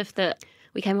some stuff that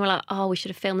we came and were like, oh, we should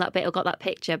have filmed that bit or got that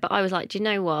picture. But I was like, do you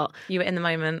know what? You were in the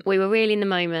moment. We were really in the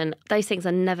moment. Those things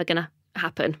are never going to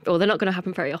happen, or they're not going to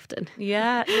happen very often.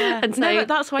 Yeah. And so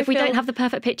that's why if we don't have the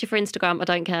perfect picture for Instagram, I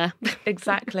don't care.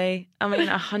 Exactly. I mean,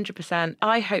 100%.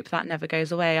 I hope that never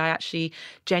goes away. I actually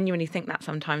genuinely think that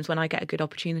sometimes when I get a good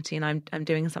opportunity and I'm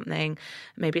doing something,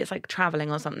 maybe it's like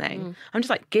traveling or something, I'm just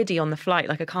like giddy on the flight.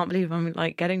 Like, I can't believe I'm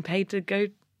like getting paid to go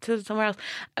to somewhere else.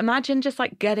 Imagine just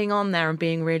like getting on there and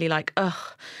being really like,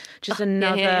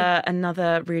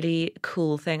 another really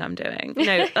cool thing I'm doing.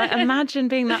 Like, imagine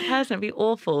being that person. It'd be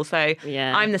awful. So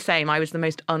yeah. I'm the same. I was the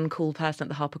most uncool person at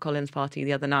the HarperCollins party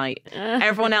the other night.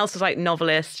 Everyone else was like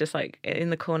novelists, just like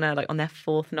in the corner, like on their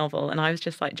fourth novel, and I was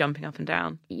just like jumping up and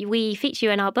down. We feature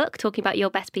you in our book talking about your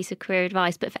best piece of career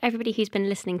advice, but for everybody who's been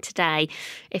listening today,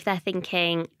 if they're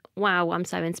thinking, wow, I'm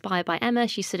so inspired by Emma,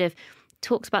 she sort of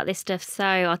talks about this stuff so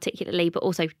articulately, but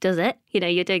also does it.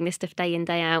 You're doing this stuff day in,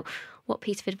 day out. What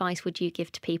piece of advice would you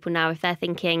give to people now if they're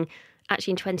thinking,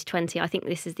 actually in 2020, I think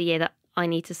this is the year that I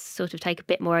need to sort of take a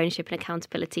bit more ownership and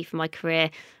accountability for my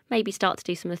career, maybe start to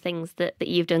do some of the things that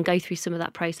you've done, go through some of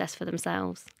that process for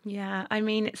themselves? Yeah, I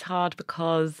mean, it's hard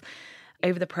because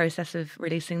over the process of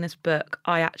releasing this book,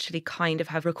 I actually kind of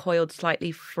have recoiled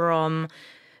slightly from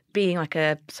being like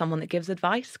someone that gives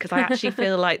advice, because I actually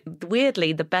feel like,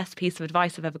 weirdly, the best piece of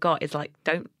advice I've ever got is like,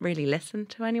 don't really listen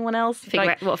to anyone else.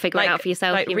 Figure it out for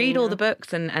yourself. Like, read all the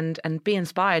books and be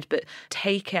inspired, but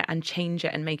take it and change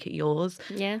it and make it yours.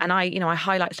 Yeah. And I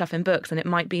highlight stuff in books, and it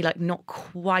might be like not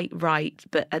quite right,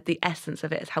 but at the essence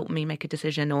of it has helped me make a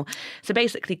decision. Or so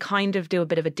basically, kind of do a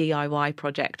bit of a DIY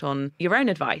project on your own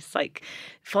advice. Like,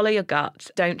 follow your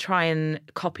gut. Don't try and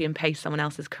copy and paste someone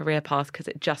else's career path, because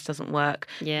it just doesn't work.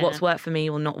 Yeah. What's worked for me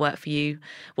will not work for you.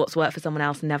 What's worked for someone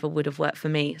else never would have worked for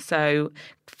me. So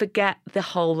forget the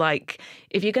whole, like,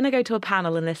 if you're going to go to a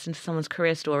panel and listen to someone's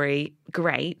career story,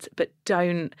 great, but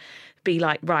don't be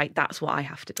like, right, that's what I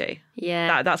have to do.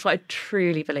 Yeah. That's what I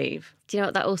truly believe. Do you know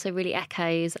what that also really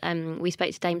echoes? We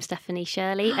spoke to Dame Stephanie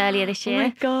Shirley earlier this year. Oh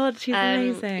my God, she's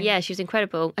amazing. Yeah, she was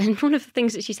incredible. And one of the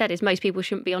things that she said is most people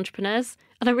shouldn't be entrepreneurs.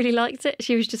 And I really liked it.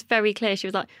 She was just very clear. She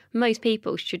was like, most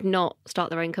people should not start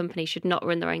their own company, should not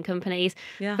run their own companies,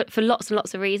 but for lots and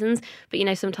lots of reasons. But,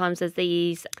 sometimes there's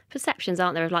these perceptions,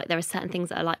 aren't there, of like there are certain things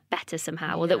that are like better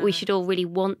somehow, or that we should all really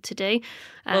want to do.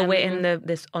 Well, we're in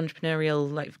this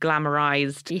entrepreneurial, like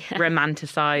glamorized,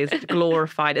 romanticized,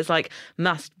 glorified. It's like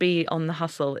must be on the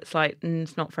hustle. It's like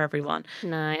it's not for everyone.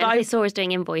 No, and if they saw us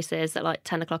doing invoices at like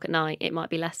 10 o'clock at night, it might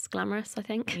be less glamorous, I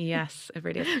think. Yes, it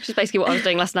really is. Which is basically what I was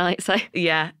doing last night. So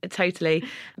yeah, totally.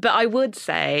 But I would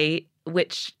say,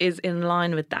 which is in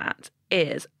line with that,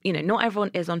 is, not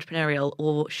everyone is entrepreneurial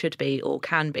or should be or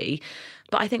can be,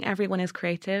 but I think everyone is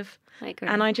creative. I agree.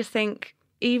 And I just think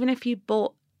even if you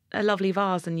bought a lovely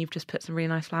vase and you've just put some really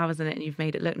nice flowers in it and you've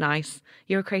made it look nice,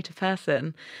 you're a creative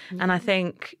person. And I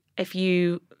think if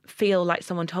you feel like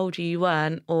someone told you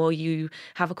weren't, or you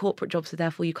have a corporate job so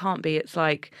therefore you can't be, it's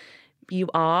like you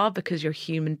are, because you're a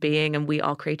human being and we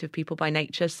are creative people by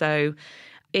nature. So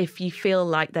if you feel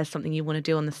like there's something you want to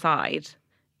do on the side,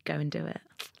 go and do it.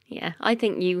 Yeah, I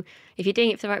think if you're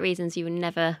doing it for the right reasons, you will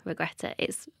never regret it.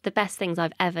 It's the best things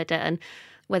I've ever done,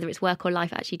 whether it's work or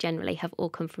life, actually generally have all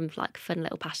come from like fun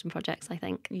little passion projects, I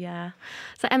think. Yeah.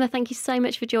 So Emma, thank you so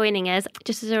much for joining us.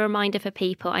 Just as a reminder for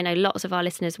people, I know lots of our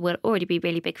listeners will already be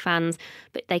really big fans,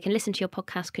 but they can listen to your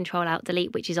podcast, Control Alt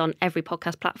Delete, which is on every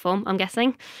podcast platform, I'm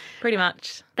guessing. Pretty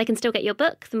much. They can still get your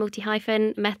book, The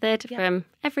Multi-Hyphen Method, from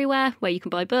everywhere where you can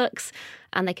buy books,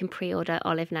 and they can pre-order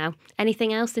Olive now.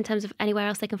 Anything else in terms of anywhere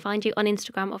else they can find you? On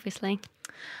Instagram, obviously.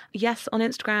 Yes, on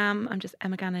Instagram, I'm just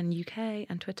Emma Gannon UK,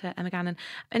 and Twitter, Emma Gannon.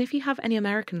 And if you have any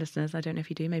American listeners, I don't know if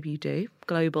you do, maybe you do,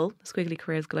 Global, Squiggly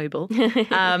Careers Global.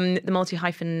 The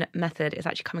Multi-Hyphen Method is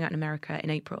actually coming out in America in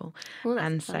April. Well, that's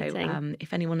and exciting. So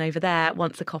if anyone over there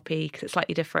wants a copy, because it's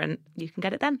slightly different, you can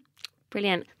get it then.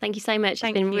 Brilliant. Thank you so much.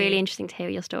 Thank It's been you. really interesting to hear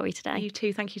your story today. You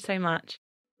too. Thank you so much.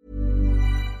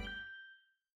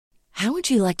 How would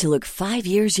you like to look 5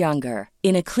 years younger?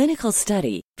 In a clinical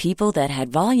study, people that had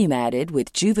volume added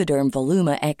with Juvederm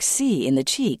Voluma XC in the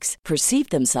cheeks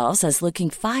perceived themselves as looking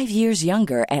 5 years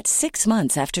younger at 6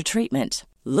 months after treatment.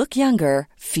 Look younger,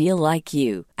 feel like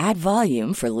you. Add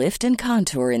volume for lift and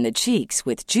contour in the cheeks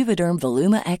with Juvederm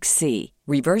Voluma XC.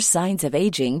 Reverse signs of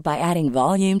aging by adding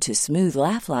volume to smooth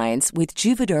laugh lines with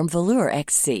Juvederm Volure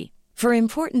XC. For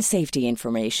important safety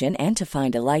information and to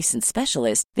find a licensed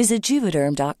specialist, visit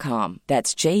Juvederm.com.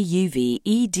 That's JUVEDERM.com.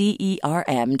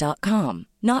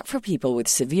 Not for people with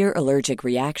severe allergic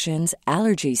reactions,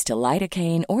 allergies to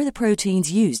lidocaine, or the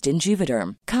proteins used in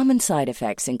Juvederm. Common side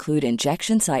effects include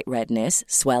injection site redness,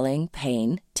 swelling,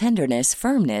 pain, tenderness,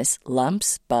 firmness,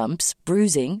 lumps, bumps,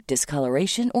 bruising,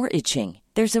 discoloration, or itching.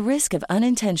 There's a risk of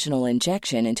unintentional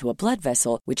injection into a blood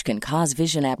vessel, which can cause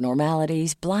vision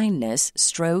abnormalities, blindness,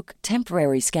 stroke,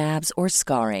 temporary scabs, or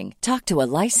scarring. Talk to a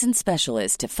licensed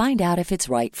specialist to find out if it's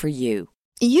right for you.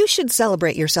 You should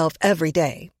celebrate yourself every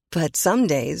day, but some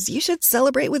days you should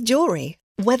celebrate with jewelry.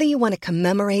 Whether you want to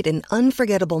commemorate an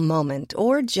unforgettable moment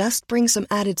or just bring some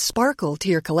added sparkle to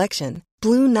your collection,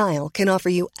 Blue Nile can offer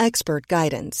you expert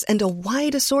guidance and a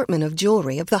wide assortment of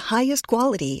jewelry of the highest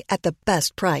quality at the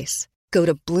best price. Go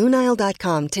to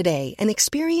BlueNile.com today and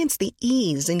experience the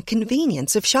ease and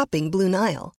convenience of shopping Blue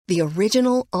Nile, the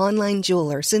original online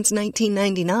jeweler since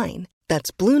 1999.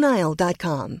 That's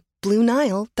BlueNile.com.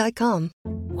 BlueNile.com.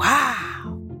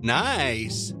 Wow.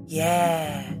 Nice.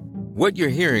 Yeah. What you're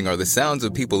hearing are the sounds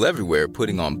of people everywhere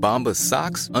putting on Bombas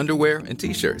socks, underwear, and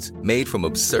T-shirts made from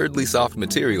absurdly soft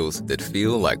materials that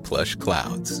feel like plush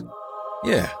clouds.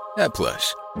 Yeah, that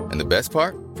plush. And the best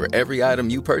part? For every item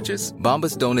you purchase,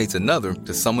 Bombas donates another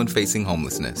to someone facing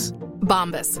homelessness.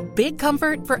 Bombas. Big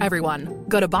comfort for everyone.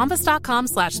 Go to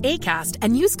bombas.com/ACAST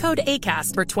and use code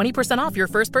ACAST for 20% off your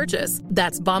first purchase.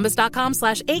 That's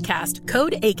bombas.com/ACAST.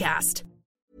 Code ACAST.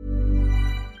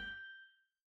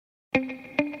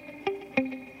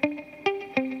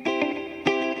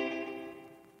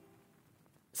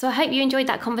 So I hope you enjoyed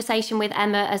that conversation with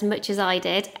Emma as much as I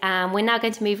did. We're now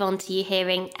going to move on to you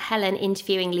hearing Helen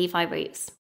interviewing Levi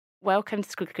Roots. Welcome to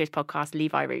Squiggly Careers podcast,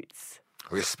 Levi Roots.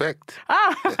 Respect.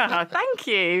 Thank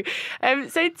you.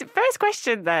 So first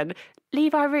question then.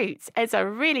 Levi Roots is a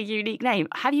really unique name.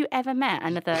 Have you ever met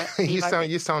another You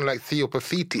sound like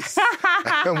Theopathitis.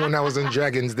 When I was on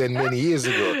Dragons Den many years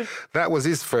ago. That was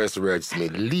his first words to me.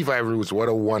 Levi Roots, what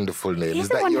a wonderful name. Is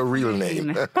that your real name?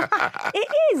 It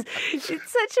is.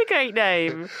 It's such a great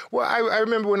name. Well, I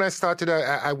remember when I started,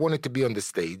 I wanted to be on the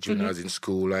stage when I was in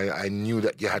school. I knew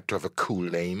that you had to have a cool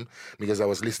name because I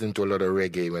was listening to a lot of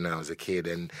reggae when I was a kid,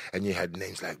 and you had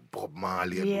names like Bob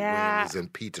Marley and Wailers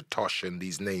and Peter Tosh, and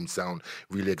these names sound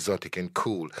really exotic and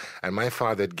cool. And my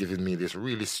father had given me this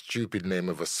really stupid name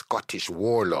of a Scottish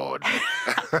warlord.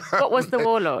 What was the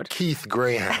warlord? Keith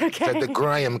Graham. Okay. The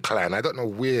Graham clan. I don't know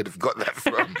where they've got that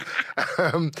from.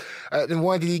 And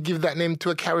why did he give that name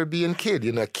to a Caribbean kid?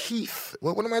 Keith.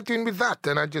 What am I doing with that?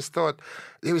 And I just thought,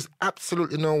 there was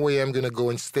absolutely no way I'm going to go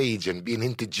on stage and being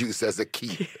introduced as a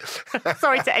Keith.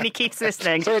 Sorry to any Keiths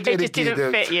listening. It just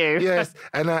didn't fit you. Yes.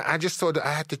 And I just thought that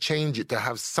I had to change it to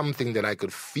have something that I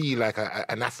could feel like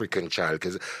an African child,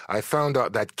 because I found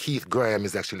out that Keith Graham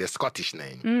is actually a Scottish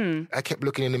name. I kept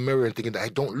looking in the mirror and thinking that I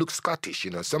don't look Scottish.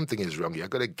 Something is wrong here. I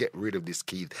got to get rid of this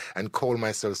Keith and call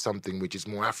myself something which is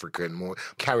more African, more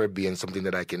Caribbean, something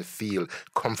that I can feel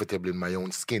comfortable in my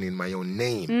own skin, in my own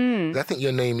name. I think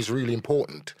your name is really important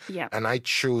important. Yeah. And I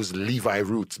chose Levi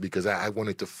Roots because I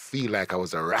wanted to feel like I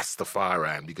was a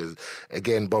Rastafarian because,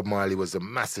 again, Bob Marley was a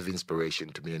massive inspiration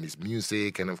to me in his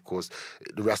music and, of course,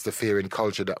 the Rastafarian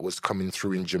culture that was coming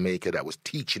through in Jamaica that was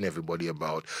teaching everybody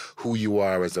about who you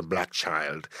are as a black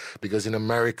child. Because in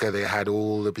America, they had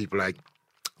all the people like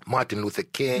Martin Luther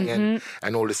King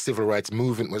and all the civil rights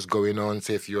movement was going on.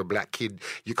 So if you're a black kid,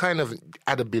 you kind of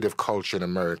had a bit of culture in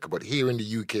America. But here in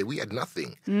the UK, we had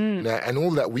nothing. And all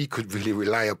that we could really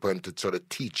rely upon to sort of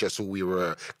teach us who we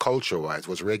were culture-wise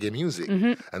was reggae music.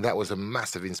 And that was a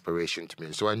massive inspiration to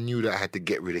me. So I knew that I had to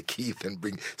get rid of Keith and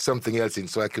bring something else in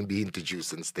so I can be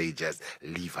introduced on stage as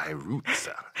Levi Roots.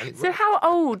 So how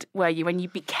old were you when you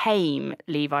became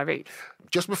Levi Roots?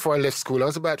 Just before I left school, I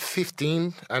was about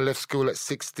 15. I left school at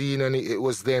 16, and it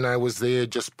was then I was there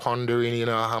just pondering,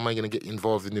 how am I going to get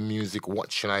involved in the music?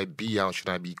 What should I be? How should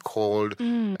I be called?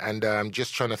 And I'm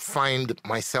just trying to find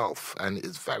myself, and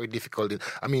it's very difficult.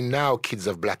 I mean, now kids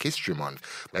have Black History Month,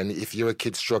 and if you're a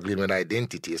kid struggling with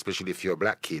identity, especially if you're a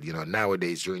black kid,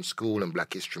 nowadays you're in school and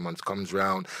Black History Month comes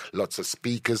around, lots of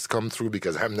speakers come through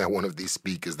because I'm now one of these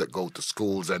speakers that go to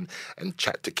schools and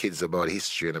chat to kids about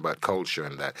history and about culture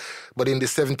and that. But in the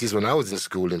 70s when I was in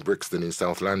school in Brixton in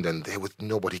South London,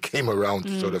 nobody came around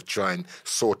to sort of try and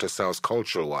sort us out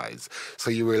cultural-wise.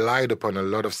 So you relied upon a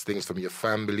lot of things from your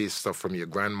family, stuff from your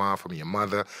grandma, from your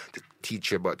mother, to teach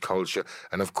you about culture.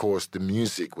 And of course, the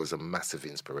music was a massive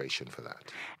inspiration for that.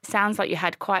 Sounds like you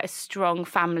had quite a strong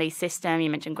family system.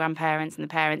 You mentioned grandparents and the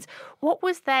parents. What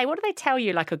did they tell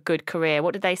you like a good career?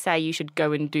 What did they say you should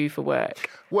go and do for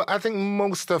work? Well, I think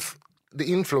most of the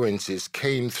influences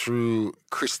came through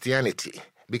Christianity.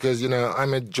 Because,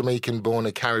 I'm a Jamaican-born,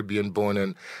 a Caribbean-born,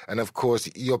 and of course,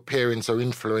 your parents are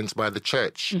influenced by the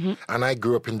church. And I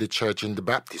grew up in the church, in the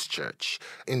Baptist church.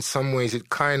 In some ways, it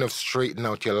kind of straightened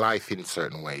out your life in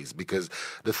certain ways, because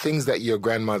the things that your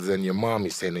grandmother and your mom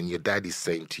is saying and your dad is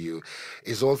saying to you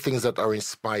is all things that are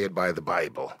inspired by the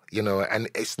Bible, and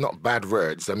it's not bad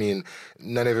words. I mean,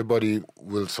 not everybody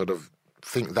will sort of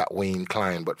think that way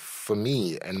inclined, but for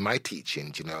me and my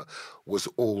teaching, was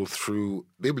all through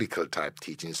biblical type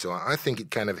teaching. So I think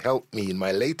it kind of helped me in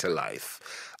my later life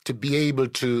to be able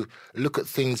to look at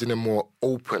things in a more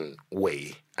open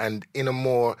way and in a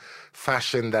more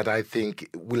fashion that I think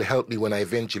will help me when I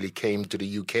eventually came to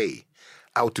the UK.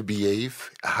 How to behave,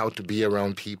 how to be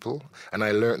around people. And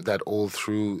I learned that all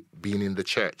through being in the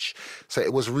church. So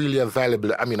it was really a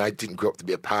valuable, I didn't grow up to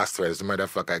be a pastor. As a matter of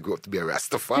fact, I grew up to be a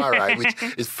Rastafari, which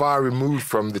is far removed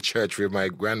from the church where my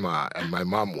grandma and my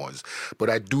mom was. But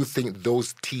I do think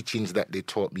those teachings that they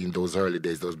taught me in those early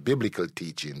days, those biblical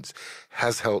teachings,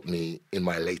 has helped me in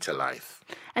my later life.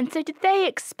 And so did they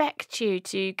expect you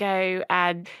to go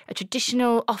and a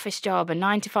traditional office job, a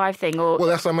 9-to-5 thing? Or Well,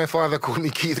 that's why my father called me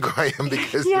Keith Graham,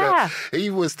 because he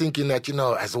was thinking that,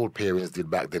 as all parents did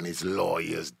back then, it's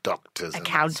lawyers, doctors,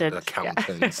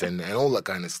 accountants and all that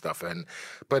kind of stuff.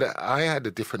 But I had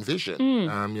a different vision.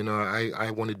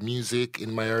 I wanted music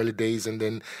in my early days, and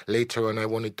then later on I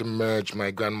wanted to merge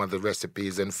my grandmother's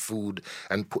recipes and food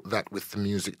and put that with the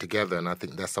music together. And I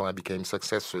think that's how I became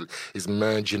successful, is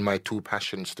merging my two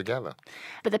passions together.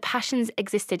 But the passions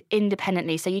existed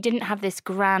independently, so you didn't have this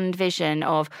grand vision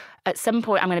of, at some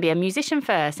point, I'm going to be a musician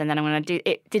first, and then I'm going to do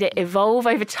it. Did it evolve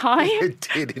over time? It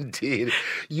did indeed.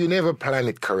 You never plan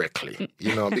it correctly,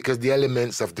 because the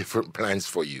elements have different plans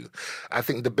for you. I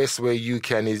think the best way you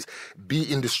can is be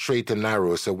in the straight and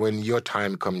narrow, so when your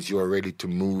time comes, you're ready to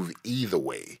move either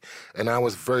way. And I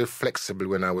was very flexible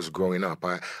when I was growing up.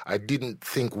 I didn't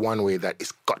think one way that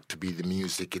it's got to be the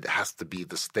music, it has to be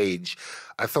the stage.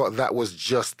 I thought that was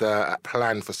just a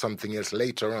plan for something else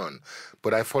later on.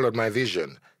 But I followed my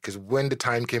vision, because when the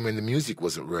time came when the music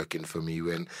wasn't working for me,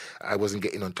 when I wasn't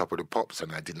getting on top of the pops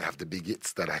and I didn't have the big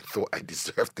hits that I thought I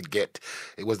deserved to get,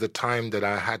 it was the time that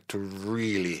I had to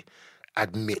really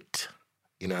admit,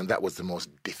 and that was the most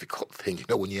difficult thing,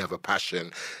 when you have a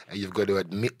passion and you've got to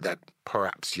admit that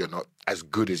perhaps you're not as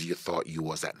good as you thought you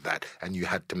was at that, and you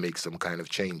had to make some kind of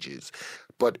changes.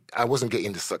 But I wasn't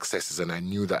getting the successes, and I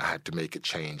knew that I had to make a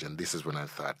change, and this is when I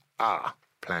thought,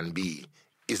 plan B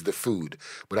is the food.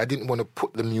 But I didn't want to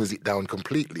put the music down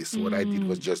completely, so what I did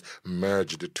was just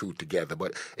merge the two together.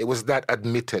 But it was that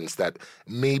admittance that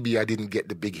maybe I didn't get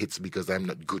the big hits because I'm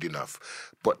not good enough.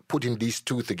 But putting these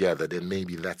two together, then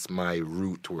maybe that's my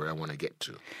route where I want to get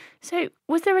to. So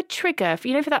was there a trigger,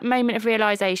 for that moment of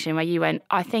realisation where you went,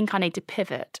 I think I need to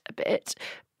pivot a bit?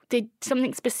 Did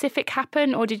something specific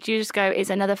happen, or did you just go, it's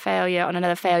another failure on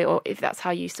another failure, or if that's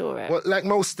how you saw it? Well, like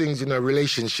most things,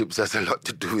 relationships has a lot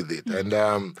to do with it. And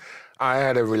I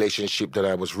had a relationship that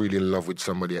I was really in love with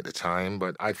somebody at the time,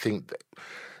 but I think that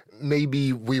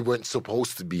maybe we weren't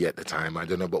supposed to be at the time. I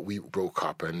don't know, but we broke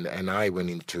up, and I went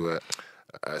into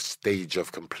a stage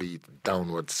of complete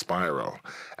downward spiral.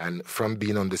 And from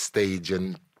being on the stage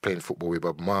and playing football with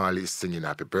Bob Marley, singing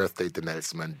Happy Birthday to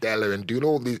Nelson Mandela, and doing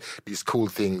all these cool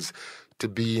things, to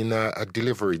being a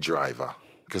delivery driver.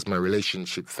 Because my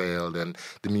relationship failed and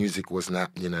the music was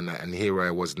not, and here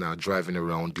I was now driving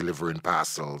around delivering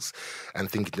parcels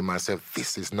and thinking to myself,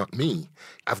 this is not me.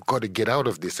 I've got to get out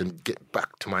of this and get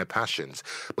back to my passions.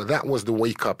 But that was the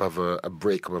wake up of a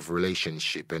breakup of a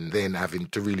relationship, and then having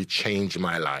to really change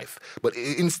my life. But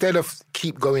instead of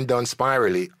keep going down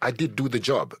spirally, I did do the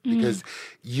job, because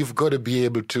you've got to be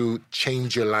able to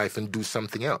change your life and do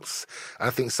something else. I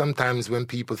think sometimes when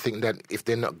people think that if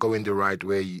they're not going the right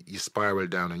way, you spiral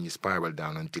down and you spiral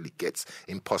down until it gets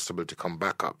impossible to come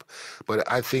back up. But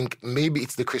I think maybe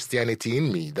it's the Christianity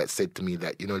in me that said to me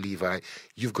that, Levi,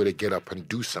 you've got to get up and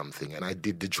do something. And I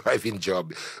did the driving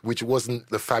job, which wasn't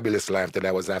the fabulous life that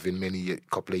I was having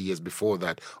couple of years before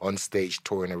that, on stage,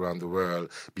 touring around the world,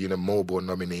 being a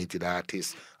MOBO-nominated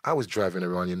artist. I was driving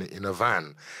around in a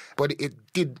van. But it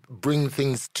did bring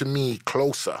things to me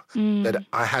closer, that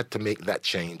I had to make that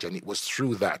change. And it was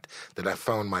through that I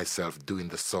found myself doing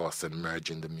the sauce and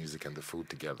merging the music and the food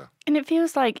together. And it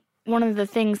feels like one of the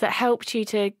things that helped you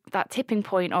to that tipping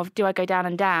point of, do I go down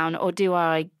and down, or do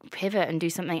I pivot and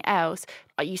do something else?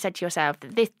 You said to yourself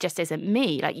that this just isn't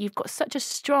me. Like, you've got such a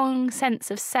strong sense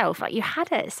of self. Like, you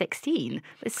had it at 16,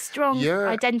 this strong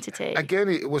identity. Again,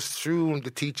 it was through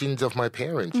the teachings of my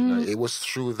parents. It was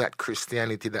through that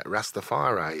Christianity, that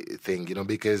Rastafari thing,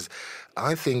 because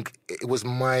I think it was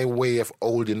my way of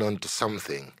holding on to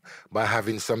something by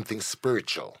having something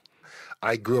spiritual.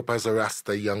 I grew up as a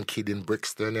Rasta young kid in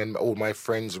Brixton, and all my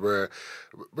friends were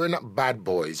not bad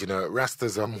boys,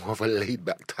 Rastas are more of a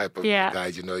laid-back type of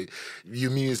guys, You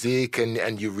music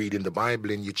and you reading the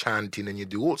Bible and you chanting and you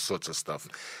do all sorts of stuff.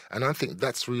 And I think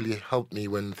that's really helped me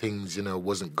when things,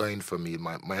 wasn't going for me,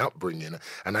 my upbringing.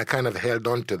 And I kind of held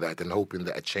on to that and hoping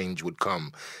that a change would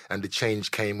come. And the change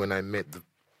came when I met the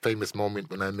famous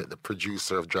moment when I met the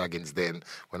producer of Dragon's Den,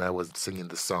 when I was singing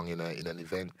the song in an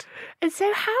event. And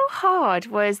so how hard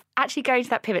was actually going to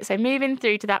that pivot? So moving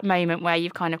through to that moment where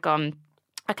you've kind of gone,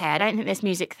 okay, I don't think this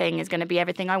music thing is going to be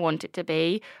everything I want it to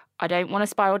be. I don't want to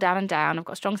spiral down and down. I've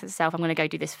got a strong sense of self. I'm going to go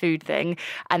do this food thing.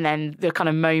 And then the kind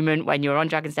of moment when you're on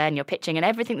Dragon's Den, you're pitching, and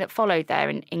everything that followed there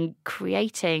in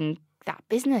creating that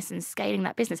business and scaling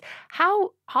that business.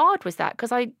 How hard was that?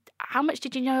 Because how much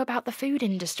did you know about the food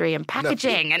industry and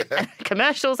packaging and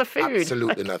commercials of food?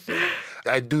 Absolutely nothing.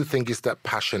 I do think it's that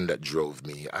passion that drove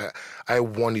me. I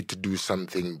wanted to do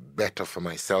something better for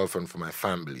myself and for my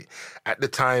family. At the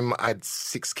time, I had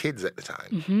 6 kids at the time.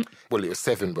 Mm-hmm. Well, it was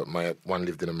 7, but my one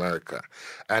lived in America.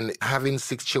 And having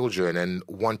 6 children and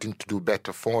wanting to do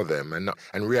better for them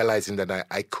and realizing that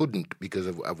I couldn't because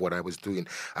of what I was doing,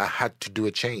 I had to do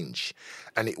a change.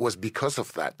 And it was because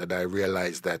of that I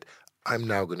realized that I'm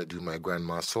now going to do my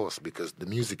grandma sauce because the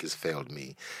music has failed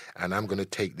me. And I'm going to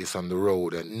take this on the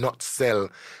road and not sell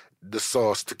the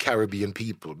sauce to Caribbean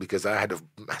people, because I had a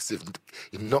massive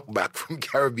knockback from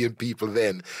Caribbean people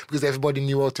then, because everybody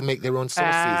knew how to make their own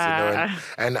sauces,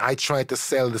 and I tried to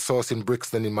sell the sauce in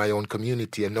Brixton in my own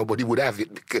community, and nobody would have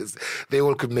it because they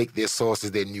all could make their sauces.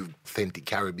 They knew authentic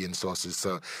Caribbean sauces.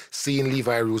 So seeing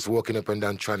Levi Roos walking up and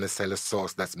down trying to sell a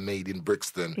sauce that's made in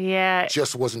Brixton,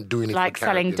 just wasn't doing it like for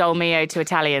Caribbean. selling Dolmio to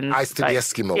Italians. Ice to the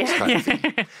Eskimos kind of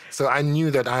thing. So I knew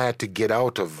that I had to get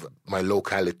out of my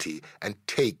locality and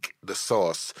take the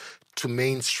sauce to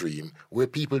mainstream, where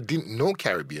people didn't know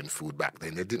Caribbean food back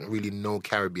then. They didn't really know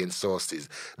Caribbean sauces.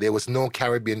 There was no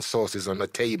Caribbean sauces on the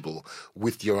table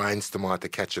with your Heinz tomato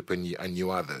ketchup and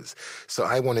your others. So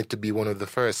I wanted to be one of the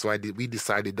first. So we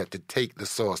decided that to take the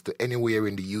sauce to anywhere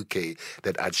in the UK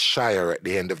that had Shire at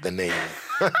the end of the name.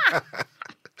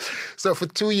 So for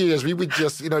 2 years, we would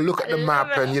just, look at the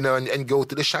map and go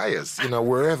to the shires,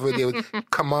 wherever they would,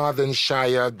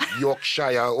 Carmarthenshire,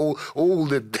 Yorkshire, all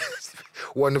the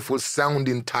wonderful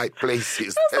sounding type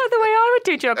places. That's not the way I would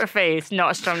do geography. It's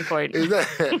not a strong point. Is that?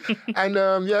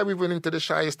 And we went into the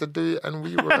shires to do it, and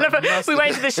we were we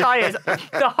went to the shires,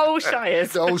 the whole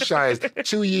shires. The whole shires.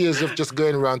 2 years of just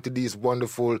going around to these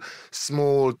wonderful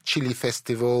small chili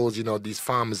festivals, these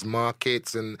farmers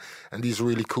markets and these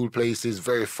really cool places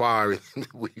very far.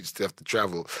 We used to have to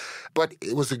travel. But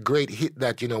it was a great hit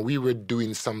that, we were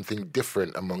doing something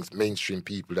different amongst mainstream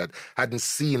people that hadn't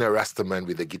seen a Rastaman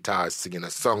with a guitar singing a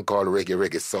song called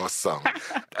Reggae Sauce Song.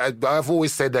 I've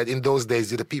always said that in those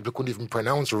days, the people couldn't even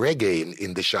pronounce reggae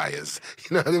in the Shires.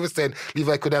 You know, they were saying,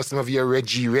 Levi, could have some of your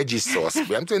Reggie sauce.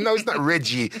 I'm saying, no, it's not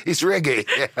Reggie, it's reggae.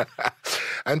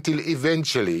 Until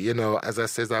eventually, you know, as I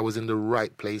said, I was in the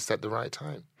right place at the right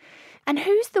time. And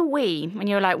who's the we? When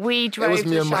you're like, we drove It was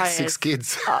me the and my Shires. 6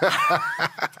 kids.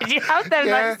 Did you have them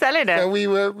like selling it? So we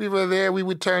were there. We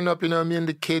would turn up, you know, me and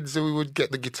the kids. We would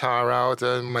get the guitar out.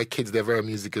 And my kids, they're very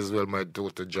music as well. My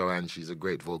daughter Joanne, she's a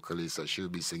great vocalist, so she'll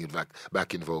be singing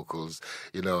backing vocals,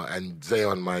 you know. And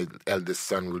Zayon, my eldest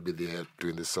son, will be there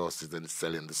doing the sauces and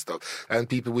selling the stuff. And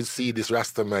people would see this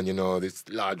Rasta man, you know, this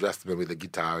large Rasta man with a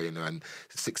guitar, you know, and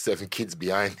 6, 7 kids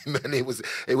behind him. And it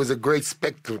was a great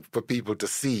spectacle for people to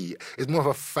see. It's more of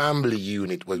a family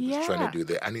unit what was trying to do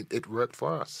there, and it worked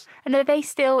for us. And are they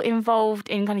still involved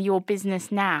in kind of your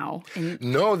business now?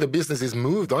 No, the business has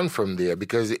moved on from there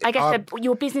because... I guess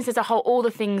your business as a whole, all the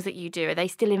things that you do, are they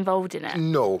still involved in it?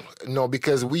 No,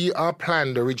 because our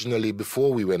plan originally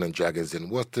before we went on Dragons Den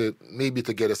was to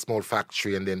get a small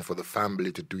factory and then for the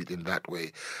family to do it in that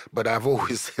way. But I've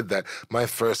always said that my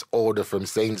first order from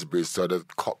Sainsbury's sort of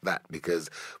caught that because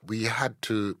we had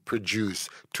to produce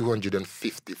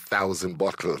 250,000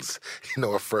 bottles in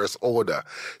our first order.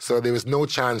 So there was no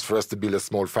chance for us to build a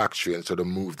small factory and sort of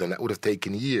move, and that would have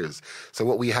taken years. So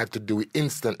what we had to do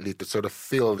instantly to sort of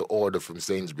fill the order from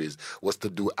Sainsbury's was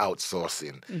to do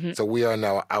outsourcing. Mm-hmm. So we are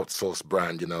now an outsourced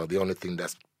brand, you know. The only thing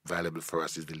that's valuable for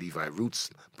us is the Levi Roots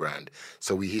brand.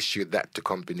 So we issued that to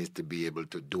companies to be able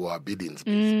to do our biddings,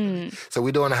 basically. So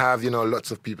we don't have, you know, lots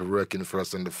of people working for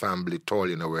us and the family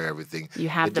toiling away everything. You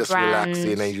have the just brand.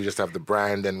 Relaxing and you just have the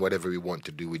brand, and whatever we want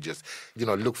to do, we just, you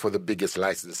know, look for the biggest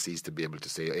licensees to be able to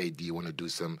say, hey, do you want to do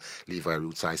some Levi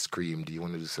Roots ice cream? Do you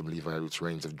want to do some Levi Roots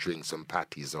range of drinks, some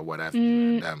patties or whatever?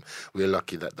 And we're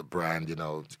lucky that the brand, you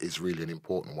know, is really an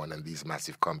important one, and these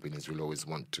massive companies will always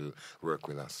want to work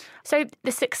with us. So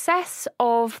the success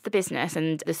of the business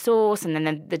and the sauce and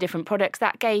then the different products,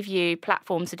 that gave you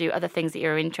platforms to do other things that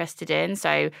you're interested in.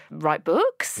 So write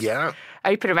books,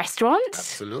 open a restaurant.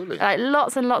 Absolutely. Like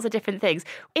lots and lots of different things.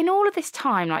 In all of this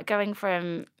time, like going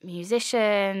from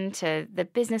musician to the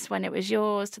business when it was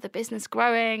yours to the business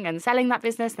growing and selling that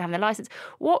business and having the license,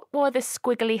 what were the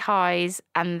squiggly highs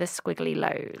and the squiggly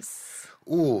lows?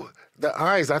 Ooh, the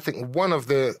eyes, I think one of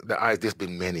the eyes, there's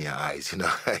been many eyes, you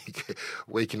know, like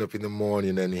waking up in the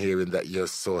morning and hearing that your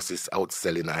sauce is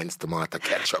outselling Heinz tomato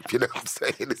ketchup, you know what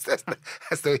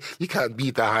I'm saying? You can't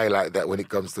beat a high like that when it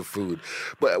comes to food.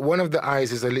 But one of the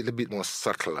eyes is a little bit more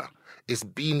subtler. It's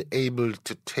being able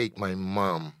to take my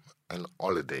mom on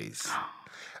holidays.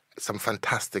 Some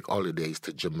fantastic holidays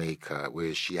to Jamaica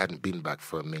where she hadn't been back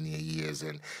for many years,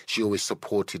 and she always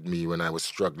supported me when I was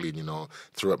struggling, you know,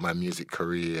 throughout my music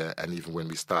career and even when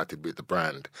we started with the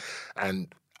brand.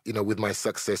 And, you know, with my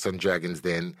success on Dragons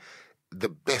Den, the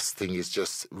best thing is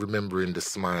just remembering the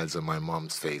smiles on my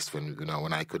mom's face when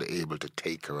I could be able to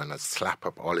take her on a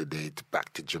slap-up holiday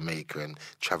back to Jamaica and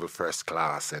travel first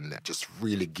class and just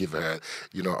really give her,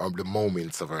 you know, the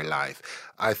moments of her life.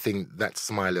 I think that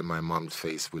smile on my mom's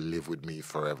face will live with me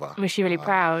forever. Was she really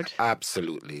proud?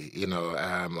 Absolutely. You know,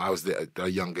 I was the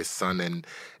youngest son, and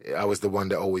I was the one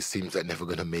that always seems like never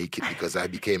going to make it because I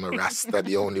became a Rasta,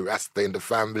 the only Rasta in the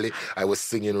family. I was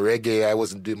singing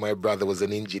reggae. My brother was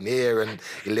an engineer and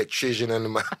electrician,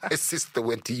 and my sister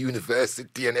went to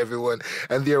university and everyone.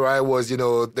 And there I was, you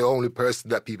know, the only person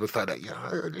that people thought that, you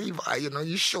know, Levi, you know,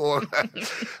 you sure?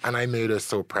 And I made her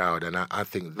so proud. And I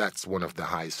think that's one of the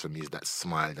highs for me, is that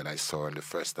smile that I saw the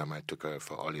first time I took her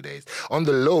for holidays. On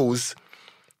the lows,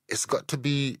 it's got to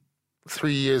be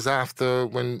 3 years after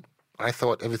when I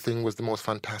thought everything was the most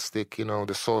fantastic. You know,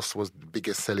 the sauce was the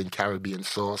biggest selling Caribbean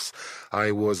sauce.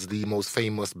 I was the most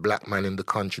famous black man in the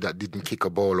country that didn't kick a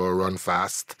ball or run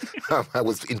fast. I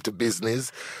was into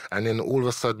business. And then all of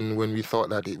a sudden, when we thought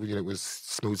that it was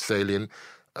smooth sailing,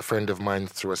 a friend of mine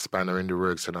threw a spanner in the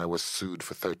works and I was sued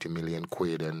for 30 million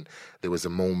quid. And there was a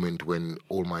moment when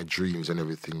all my dreams and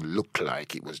everything looked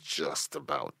like it was just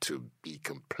about to be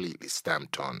completely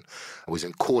stamped on. I was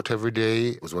in court every day.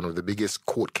 It was one of the biggest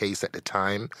court cases at the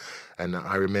time. And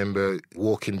I remember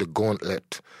walking the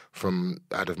gauntlet from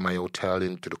out of my hotel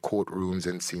into the courtrooms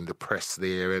and seeing the press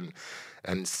there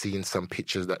and seeing some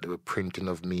pictures that they were printing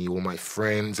of me. All my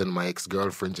friends and my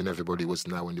ex-girlfriends and everybody was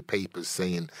now in the papers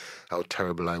saying how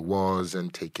terrible I was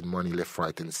and taking money left,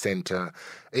 right, and center.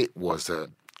 It was a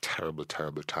terrible,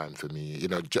 terrible time for me. You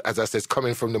know, as I said,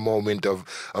 coming from the moment of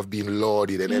being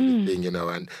lauded and everything, you know,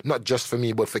 and not just for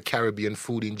me, but for Caribbean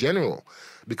food in general,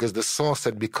 because the sauce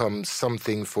had become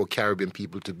something for Caribbean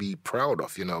people to be proud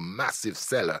of, you know, massive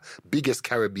seller, biggest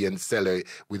Caribbean seller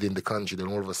within the country. Then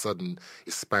all of a sudden,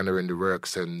 it's spanner in the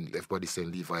works and everybody's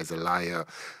saying Levi's a liar.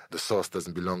 The sauce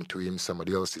doesn't belong to him.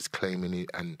 Somebody else is claiming it.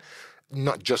 And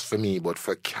not just for me, but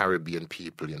for Caribbean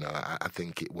people, you know, I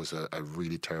think it was a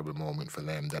really terrible moment for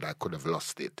them that I could have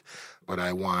lost it. But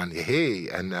I won, hey,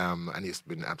 and it's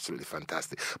been absolutely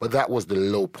fantastic. But that was the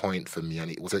low point for me, and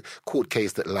it was a court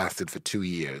case that lasted for 2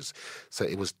 years. So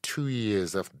it was 2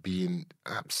 years of being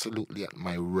absolutely at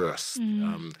my worst,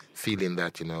 feeling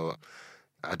that, you know,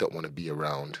 I don't want to be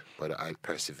around, but I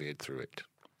persevered through it.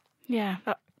 Yeah,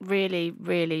 that really,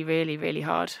 really, really, really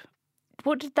hard.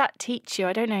 What did that teach you?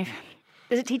 I don't know.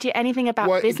 Does it teach you anything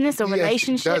about business or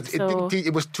relationships?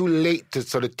 It was too late to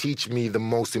sort of teach me the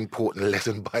most important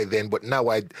lesson by then. But now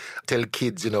I tell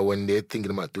kids, you know, when they're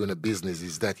thinking about doing a business,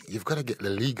 is that you've got to get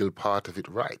the legal part of it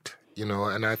right. You know,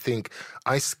 and I think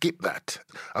I skipped that.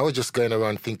 I was just going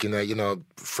around thinking that, you know,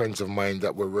 friends of mine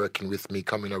that were working with me,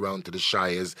 coming around to the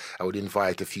Shires, I would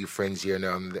invite a few friends here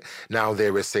now. Now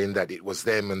they were saying that it was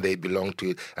them and they belonged to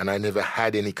it. And I never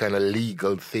had any kind of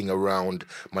legal thing around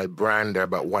my brand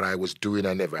about what I was doing.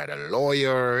 I never had a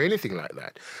lawyer or anything like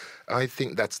that. I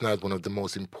think that's now one of the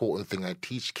most important thing I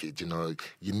teach kids, you know.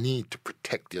 You need to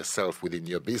protect yourself within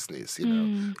your business, you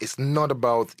know. It's not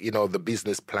about, you know, the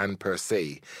business plan per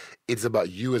se. It's about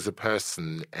you as a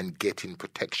person and getting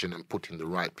protection and putting the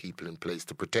right people in place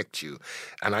to protect you.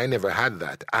 And I never had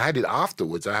that. I had it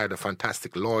afterwards. I had a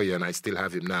fantastic lawyer, and I still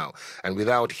have him now. And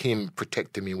without him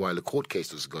protecting me while the court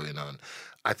case was going on,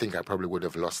 I think I probably would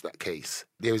have lost that case.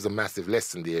 There is a massive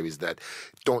lesson there, is that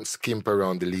don't skimp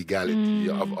around the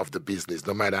legality of the business.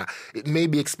 No matter, it may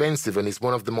be expensive, and it's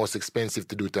one of the most expensive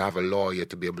to do, to have a lawyer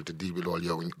to be able to deal with all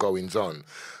your goings on.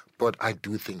 But I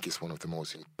do think it's one of the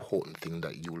most important things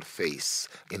that you will face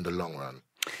in the long run.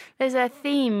 There's a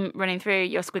theme running through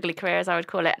your squiggly career, as I would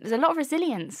call it. There's a lot of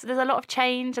resilience. There's a lot of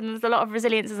change, and there's a lot of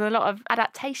resilience. There's a lot of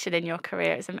adaptation in your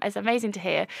career. It's amazing to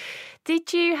hear.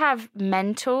 Did you have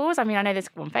mentors? I mean, I know there's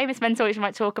one famous mentor which you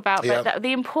might talk about, but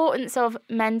the importance of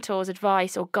mentors,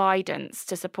 advice or guidance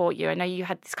to support you. I know you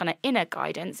had this kind of inner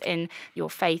guidance in your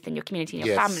faith and your community and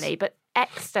your family, but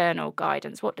external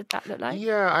guidance, what did that look like?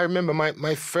 Yeah, I remember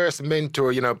my first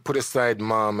mentor, you know, put aside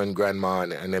mom and grandma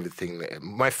and everything.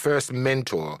 My first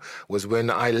mentor was when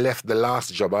I left the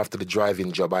last job after the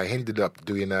driving job. I ended up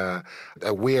doing a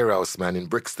warehouse man in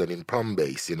Brixton in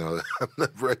Plumbase, you know,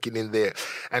 working in there.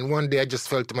 And one day I just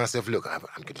felt to myself, look,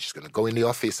 I'm just going to go in the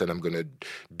office and I'm going to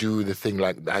do the thing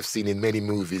like I've seen in many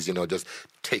movies, you know, just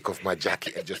take off my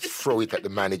jacket and just throw it at the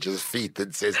manager's feet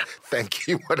and says, thank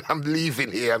you, but I'm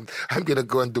leaving here. I'm going to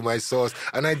go and do my sauce.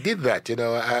 And I did that, you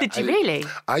know. Did you really?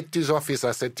 I to his office,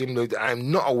 I said to him, look,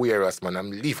 I'm not a warehouse man.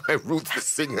 I'm Levi Roots, the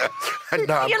singer. And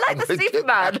now You're like the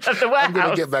Superman of the warehouse. I'm going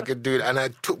to get back and do it. And I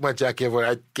took my jacket over,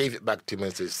 I gave it back to him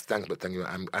and said, thank you.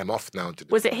 I'm off now.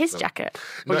 Was it his jacket?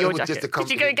 Or no, your it was jacket? Just a company.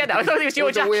 Did you go and get that? I thought it was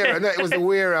your jacket. No, it was the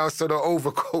warehouse sort of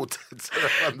overcoat.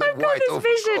 I've got this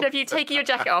vision of you taking your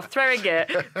jacket off, throwing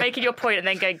it, making your point, and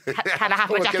then going, can I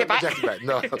have my jacket back?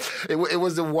 No, it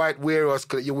was a white warehouse.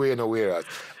 You're wearing a warehouse.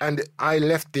 And I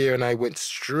left there and I went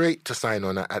straight to sign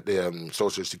on at the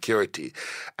Social Security.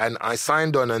 And I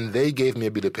signed on and they gave me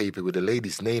a bit of paper with a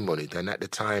lady's name on it. And at the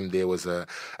time there was a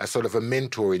sort of a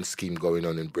mentoring scheme going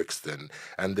on in Brixton.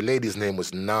 And the lady's name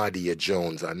was Nadia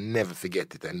Jones. I'll never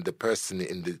forget it. And the person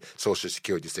in the Social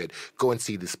Security said, go and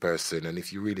see this person. And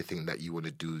if you really think that you want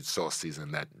to do sauces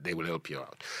and that, they will help you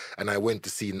out. And I went to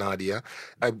see Nadia.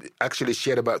 She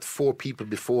had about 4 people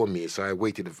before me. So I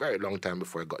waited a very long time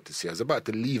before I got to see her. I was about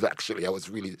to leave, actually. I was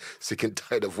really sick and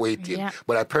tired of waiting,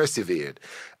 but I persevered.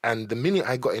 And the minute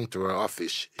I got into her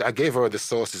office, I gave her the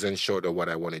sauces and showed her what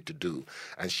I wanted to do.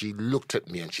 And she looked at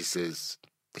me and she says,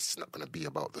 it's not going to be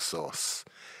about the sauce.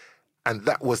 And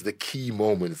that was the key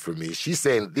moment for me. She's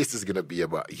saying, this is going to be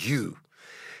about you.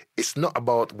 It's not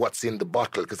about what's in the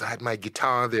bottle, because I had my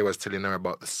guitar there. I was telling her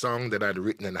about the song that I'd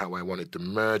written and how I wanted to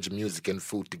merge music and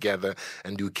food together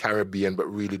and do Caribbean, but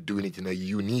really doing it in a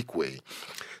unique way.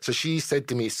 So she said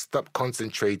to me, stop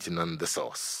concentrating on the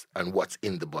sauce and what's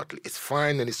in the bottle. It's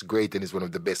fine and it's great and it's one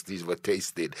of the best things I've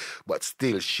tasted, but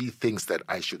still she thinks that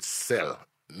I should sell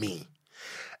me.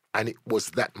 And it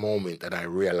was that moment that I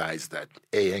realized that,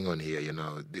 hey, hang on here,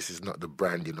 this is not the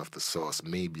branding of the sauce.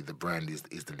 Maybe the brand is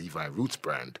the Levi Roots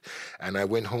brand. And I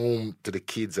went home to the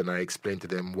kids and I explained to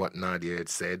them what Nadia had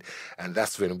said. And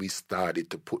that's when we started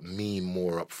to put me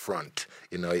more up front.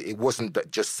 It wasn't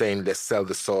that just saying, let's sell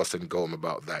the sauce and go on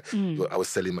about that. But I was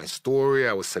selling my story.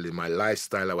 I was selling my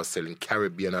lifestyle. I was selling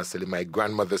Caribbean. I was selling my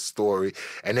grandmother's story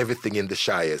and everything in the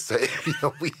Shire. So,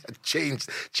 we had changed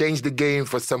the game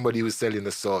for somebody who was selling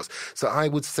the sauce. So I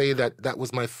would say that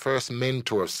was my first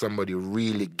mentor, somebody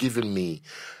really giving me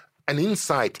an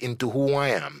insight into who I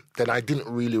am that I didn't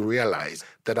really realize,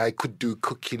 that I could do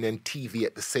cooking and TV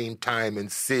at the same time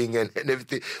and sing and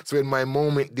everything. So when my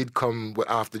moment did come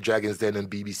after Dragon's Den and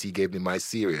BBC gave me my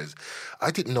series, I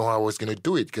didn't know how I was going to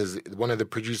do it because one of the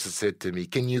producers said to me,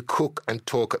 can you cook and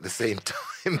talk at the same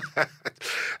time?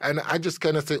 And I just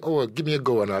kind of said, oh, give me a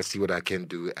go and I'll see what I can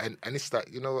do. And it's like,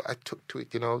 I took to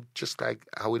it, just like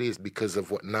how it is because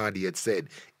of what Nadia had said.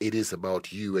 It is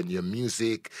about you and your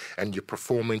music and your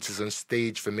performances on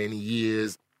stage for many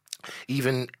years.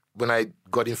 Even when I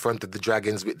got in front of the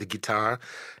Dragons with the guitar,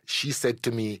 she said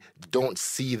to me, don't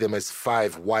see them as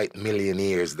 5 white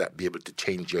millionaires that be able to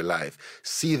change your life.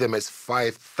 See them as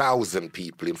 5,000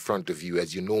 people in front of you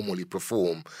as you normally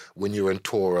perform when you're on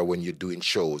tour or when you're doing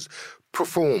shows.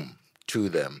 Perform to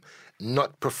them.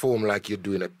 Not perform like you're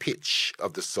doing a pitch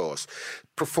of the sauce.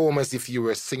 Perform as if you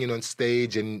were singing on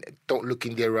stage and don't look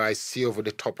in their eyes, see over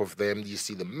the top of them. You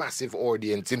see the massive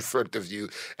audience in front of you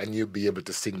and you'll be able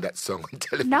to sing that song on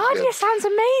television. Nadia sounds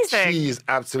amazing. She is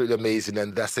absolutely amazing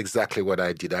and that's exactly what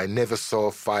I did. I never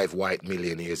saw 5 white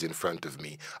millionaires in front of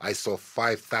me. I saw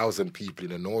 5,000 people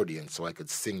in an audience so I could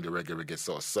sing the Reggae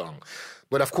Sauce song.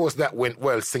 But of course that went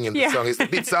well, singing the song. It's the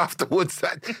bits afterwards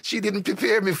that she didn't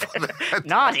prepare me for that.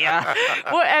 Nadia.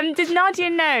 Well, did Nadia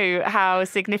know how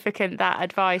significant that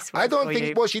advice was? I don't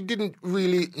think, well, she didn't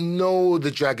really know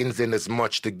the Dragons Den as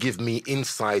much to give me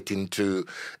insight into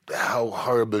how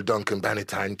horrible Duncan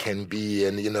Bannatyne can be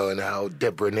and, and how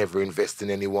Deborah never invests in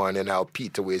anyone and how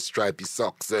Peter wears stripy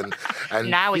socks and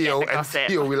now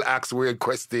Theo will ask weird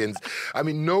questions. I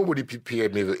mean, nobody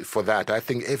prepared me for that. I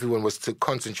think everyone was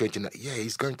concentrating that,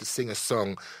 he's going to sing a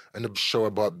song and a show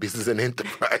about business and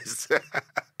enterprise.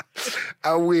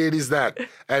 How weird is that?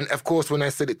 And of course, when I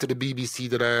said it to the BBC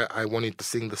that I wanted to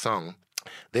sing the song,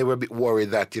 they were a bit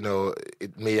worried that,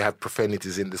 it may have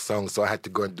profanities in the song. So I had to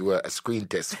go and do a screen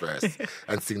test first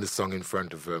and sing the song in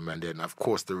front of them. And then, of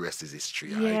course, the rest is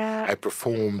history. Yeah. I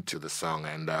performed to the song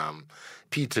and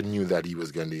Peter knew that he was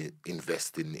going to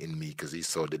invest in me because he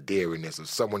saw the dariness of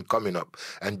someone coming up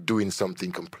and doing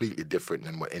something completely different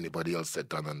than what anybody else had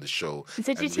done on the show.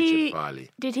 So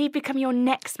did he become your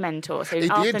next mentor? So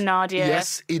after Nadia?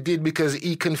 Yes, he did because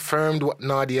he confirmed what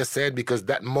Nadia said because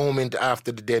that moment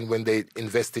after the den when they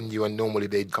invest in you and normally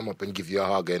they'd come up and give you a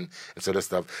hug and sort of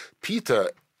stuff, Peter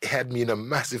had me in a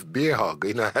massive bear hug,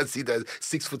 as he's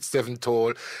 6'7"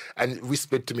 tall, and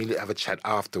whispered to me to have a chat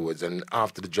afterwards. And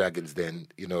after the Dragons Den,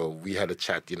 we had a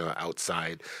chat,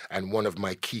 outside. And one of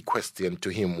my key questions to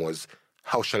him was,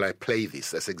 how shall I play this?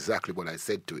 That's exactly what I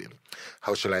said to him.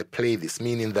 How shall I play this?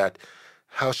 Meaning that,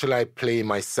 how shall I play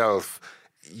myself?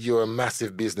 You're a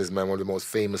massive businessman, one of the most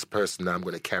famous person. I'm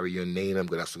going to carry your name. I'm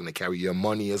also going to carry your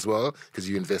money as well because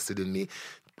you invested in me.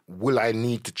 Will I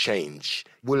need to change?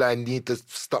 Will I need to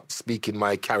stop speaking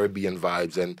my Caribbean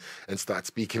vibes and start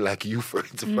speaking like you, for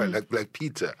instance, like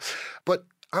Peter? But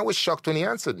I was shocked when he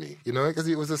answered me, because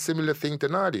it was a similar thing to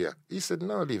Nadia. He said,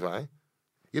 no, Levi.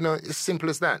 It's simple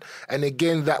as that. And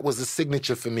again, that was a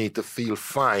signature for me to feel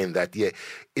fine that,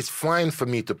 it's fine for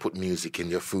me to put music in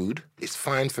your food. It's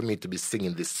fine for me to be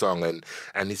singing this song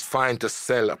and it's fine to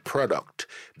sell a product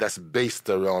that's based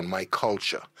around my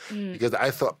culture. Because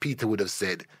I thought Peter would have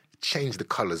said, change the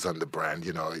colors on the brand.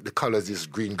 The colors is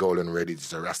green, gold, and red.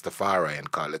 It's a Rastafarian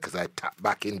color because I tap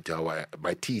back into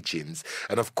my teachings.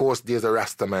 And of course, there's a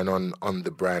Rastaman on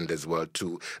the brand as well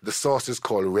too. The sauce is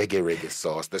called Reggae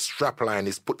Sauce. The strapline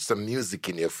is put some music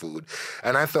in your food.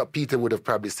 And I thought Peter would have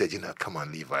probably said, come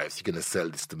on, Levi, if you're going to sell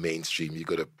this to mainstream, you're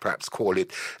going to perhaps call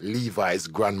it Levi's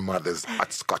grandmother's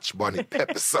hot Scotch bonnet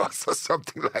pepper sauce or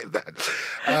something like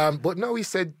that. But no, he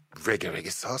said, Reggae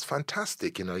Sauce,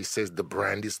 fantastic. He says the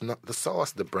brand is not the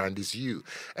sauce, the brand is you.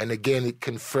 And again, it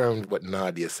confirmed what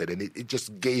Nadia said. And it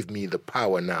just gave me the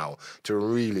power now to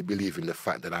really believe in the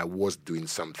fact that I was doing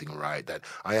something right, that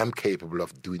I am capable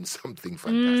of doing something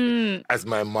fantastic. As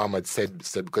my mom had said,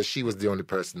 because she was the only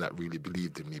person that really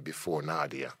believed in me before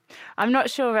Nadia. I'm not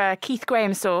sure Keith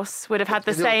Graham sauce would have had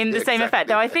the same effect,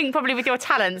 though. I think probably with your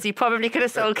talents, you probably could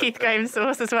have sold Keith Graham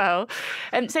sauce as well.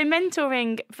 So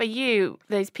mentoring for you,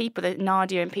 those people people, that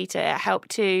Nadia and Peter, it helped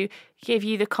to give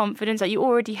you the confidence that you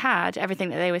already had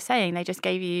everything that they were saying. They just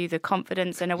gave you the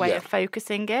confidence and a way of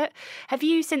focusing it. Have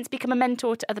you since become a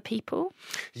mentor to other people?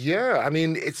 Yeah, I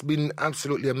mean, it's been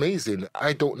absolutely amazing.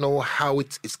 I don't know how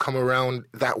it's come around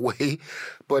that way,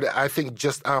 but I think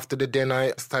just after the Den,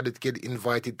 I started to get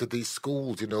invited to these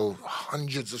schools,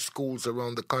 hundreds of schools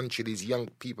around the country, these young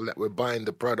people that were buying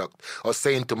the product or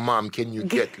saying to Mom, can you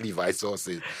get Levi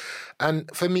sauces? And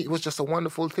for me, it was just a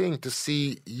wonderful thing to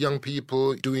see young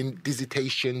people doing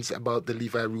dissertations about the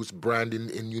Levi Roots brand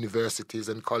in universities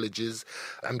and colleges.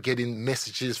 I'm getting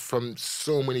messages from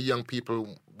so many young people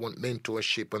who want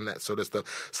mentorship and that sort of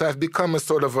stuff. So I've become a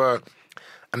sort of a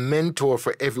mentor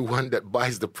for everyone that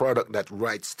buys the product, that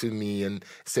writes to me and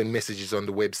send messages on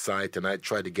the website, and I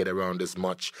try to get around as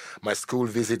much. My school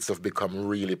visits have become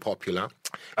really popular.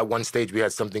 At one stage, we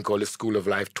had something called the School of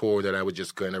Life tour that I was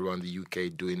just going around the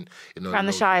UK doing, around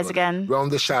the Shires again. Around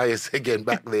the Shires again,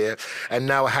 back there. And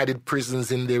now I added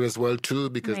prisons in there as well too,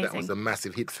 because that was a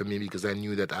massive hit for me, because I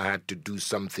knew that I had to do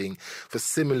something for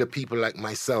similar people like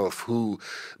myself who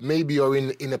maybe are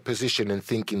in a position and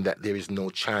thinking that there is no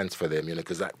chance for them,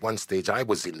 because at one stage I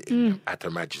was at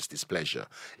Her Majesty's pleasure.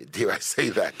 Dare I say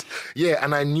that? Yeah,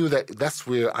 and I knew that that's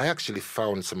where I actually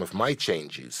found some of my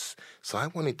changes. So I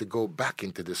wanted to go back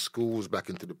into the schools, back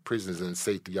into the prisons, and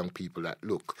say to young people that,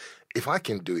 look, if I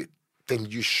can do it, then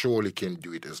you surely can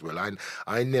do it as well.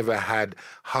 I never had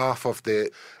half of the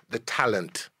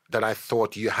talent that I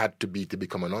thought you had to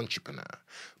become an entrepreneur.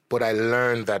 But I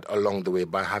learned that along the way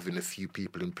by having a few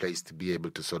people in place to be able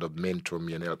to sort of mentor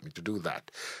me and help me to do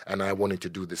that. And I wanted to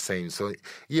do the same. So,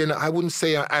 I wouldn't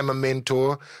say I'm a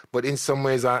mentor, but in some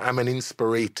ways I'm an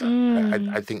inspirator.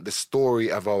 I think the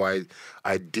story of how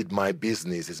I did my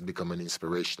business has become an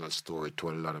inspirational story to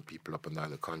a lot of people up and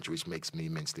down the country, which makes me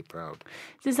immensely proud.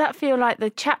 Does that feel like the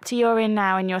chapter you're in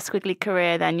now in your Squiggly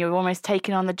career, then you're almost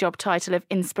taking on the job title of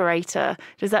inspirator?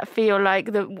 Does that feel like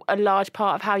a large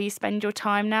part of how you spend your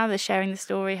time now? The sharing the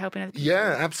story, helping other people?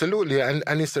 Yeah, absolutely. And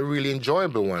it's a really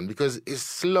enjoyable one, because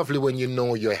it's lovely when you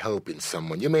know you're helping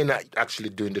someone. You may not actually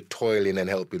doing the toiling and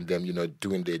helping them,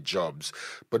 doing their jobs.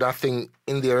 But I think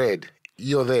in their head,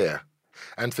 you're there.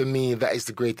 And for me, that is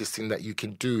the greatest thing that you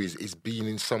can do is being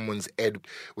in someone's head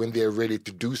when they're ready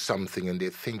to do something and they're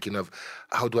thinking of,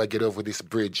 how do I get over this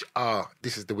bridge?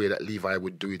 This is the way that Levi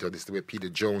would do it, or this is the way Peter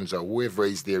Jones or whoever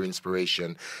is their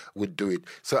inspiration would do it.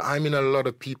 So I'm in a lot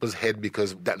of people's head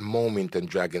because that moment in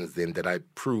Dragon's Den that I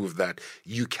proved that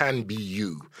you can be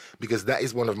you. Because that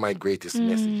is one of my greatest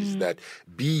messages, that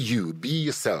be you, be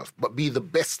yourself, but be the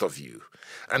best of you.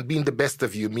 And being the best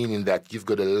of you, meaning that you've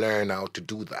got to learn how to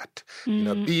do that.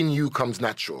 Being you comes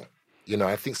natural.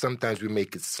 I think sometimes we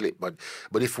make it slip, but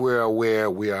if we're aware,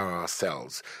 we are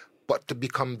ourselves. But to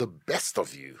become the best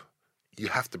of you, you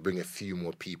have to bring a few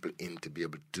more people in to be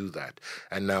able to do that.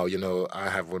 And now, I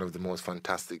have one of the most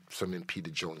fantastic, Peter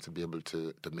Jones, to be able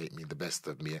to make me the best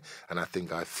of me. And I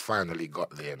think I finally got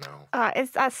there now.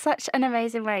 That's such an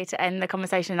amazing way to end the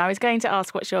conversation. I was going to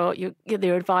ask what's your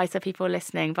advice for people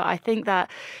listening, but I think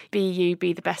that be you,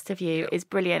 be the best of you is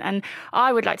brilliant. And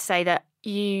I would like to say that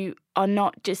you are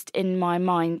not just in my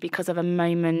mind because of a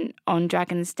moment on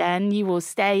Dragon's Den. You will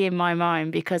stay in my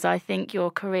mind because I think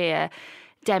your career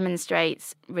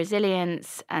demonstrates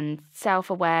resilience and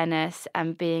self-awareness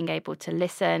and being able to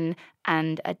listen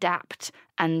and adapt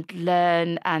and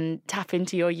learn and tap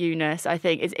into your you-ness. I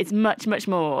think it's much, much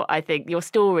more. I think your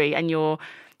story and your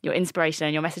inspiration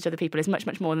and your message to other people is much,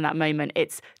 much more than that moment.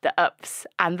 It's the ups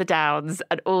and the downs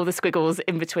and all the squiggles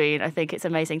in between. I think it's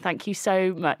amazing. Thank you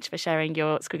so much for sharing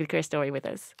your Squiggly career story with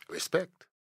us. Respect.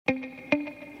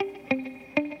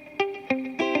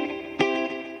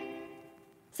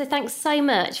 So thanks so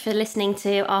much for listening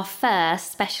to our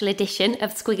first special edition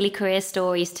of Squiggly Career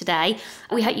Stories today.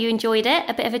 We hope you enjoyed it,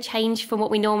 a bit of a change from what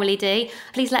we normally do.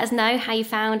 Please let us know how you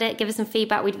found it, give us some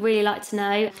feedback, we'd really like to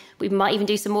know. We might even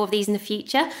do some more of these in the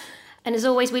future. And as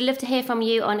always, we'd love to hear from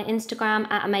you on Instagram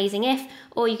 @AmazingIf,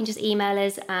 or you can just email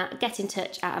us at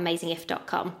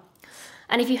getintouch@amazingif.com.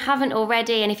 And if you haven't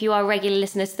already, and if you are regular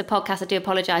listeners to the podcast, I do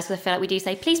apologise because I feel like we do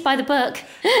say, please buy the book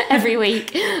every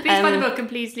week. Please buy the book and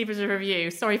please leave us a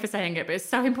review. Sorry for saying it, but it's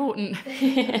so important.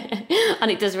 And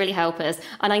it does really help us.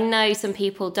 And I know some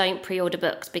people don't pre-order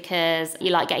books because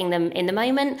you like getting them in the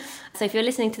moment. So if you're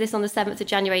listening to this on the 7th of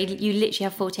January, you literally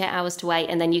have 48 hours to wait,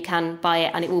 and then you can buy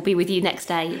it and it will be with you next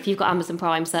day if you've got Amazon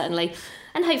Prime, certainly.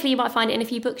 And hopefully you might find it in a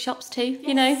few bookshops too,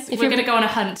 you know. If we're going to go on a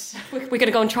hunt. We're going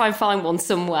to go and try and find one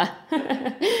somewhere.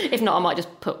 If not, I might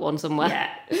just put one somewhere. Yeah.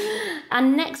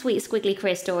 And next week's Squiggly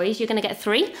Career Stories, you're going to get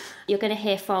 3. You're going to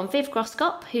hear from Viv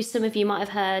Groskop, who some of you might have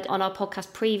heard on our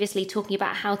podcast previously talking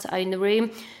about how to own the room.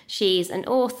 She's an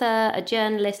author, a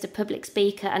journalist, a public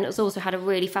speaker, and has also had a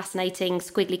really fascinating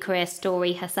Squiggly Career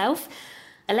story herself.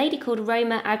 A lady called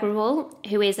Roma Agrawal,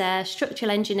 who is a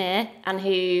structural engineer and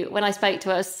who, when I spoke to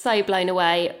her, I was so blown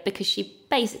away because she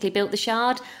basically built the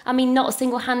Shard. I mean, not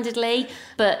single-handedly,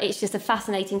 but it's just a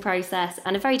fascinating process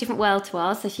and a very different world to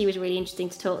ours, so she was really interesting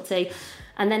to talk to.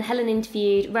 And then Helen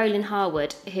interviewed Roland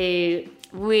Harwood, who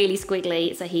really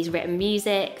squiggly, so he's written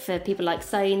music for people like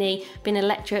Sony, been a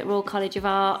lecturer at Royal College of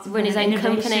Art, run his own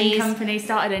company,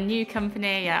 started a new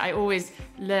company. Yeah, I always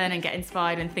learn and get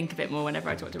inspired and think a bit more whenever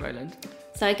I talk to Roland.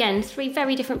 So again, 3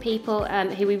 very different people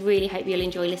who we really hope you'll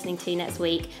enjoy listening to next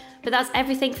week. But that's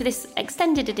everything for this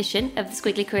extended edition of the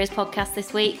Squiggly Careers podcast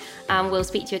this week, and we'll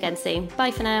speak to you again soon.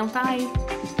 Bye for now. Bye.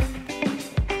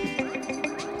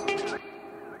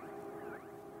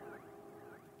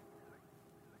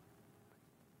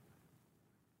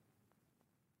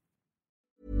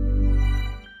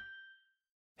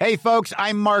 Hey folks,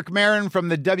 I'm Mark Maron from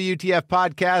the WTF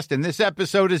Podcast, and this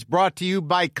episode is brought to you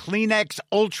by Kleenex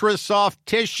Ultra Soft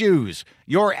Tissues,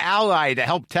 your ally to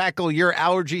help tackle your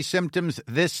allergy symptoms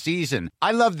this season.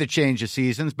 I love the change of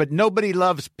seasons, but nobody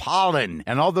loves pollen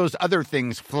and all those other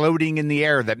things floating in the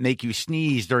air that make you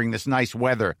sneeze during this nice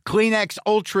weather. Kleenex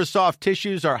Ultra Soft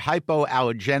Tissues are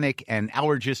hypoallergenic and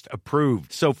allergist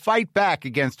approved, so fight back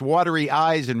against watery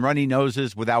eyes and runny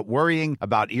noses without worrying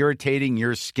about irritating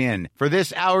your skin. For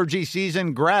this allergy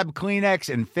season, grab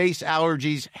Kleenex and face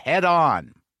allergies head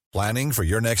on. Planning for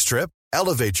your next trip?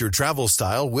 Elevate your travel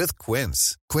style with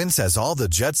Quince. Quince has all the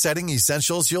jet-setting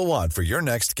essentials you'll want for your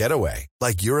next getaway,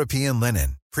 like European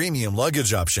linen, premium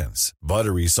luggage options,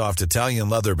 buttery soft Italian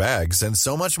leather bags, and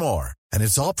so much more. And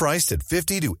it's all priced at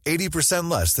 50 to 80%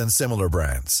 less than similar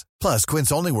brands. Plus, Quince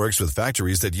only works with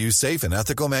factories that use safe and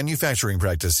ethical manufacturing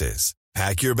practices.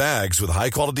 Pack your bags with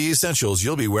high-quality essentials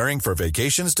you'll be wearing for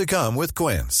vacations to come with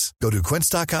Quince. Go to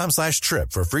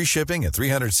quince.com/trip for free shipping and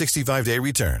 365-day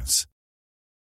returns.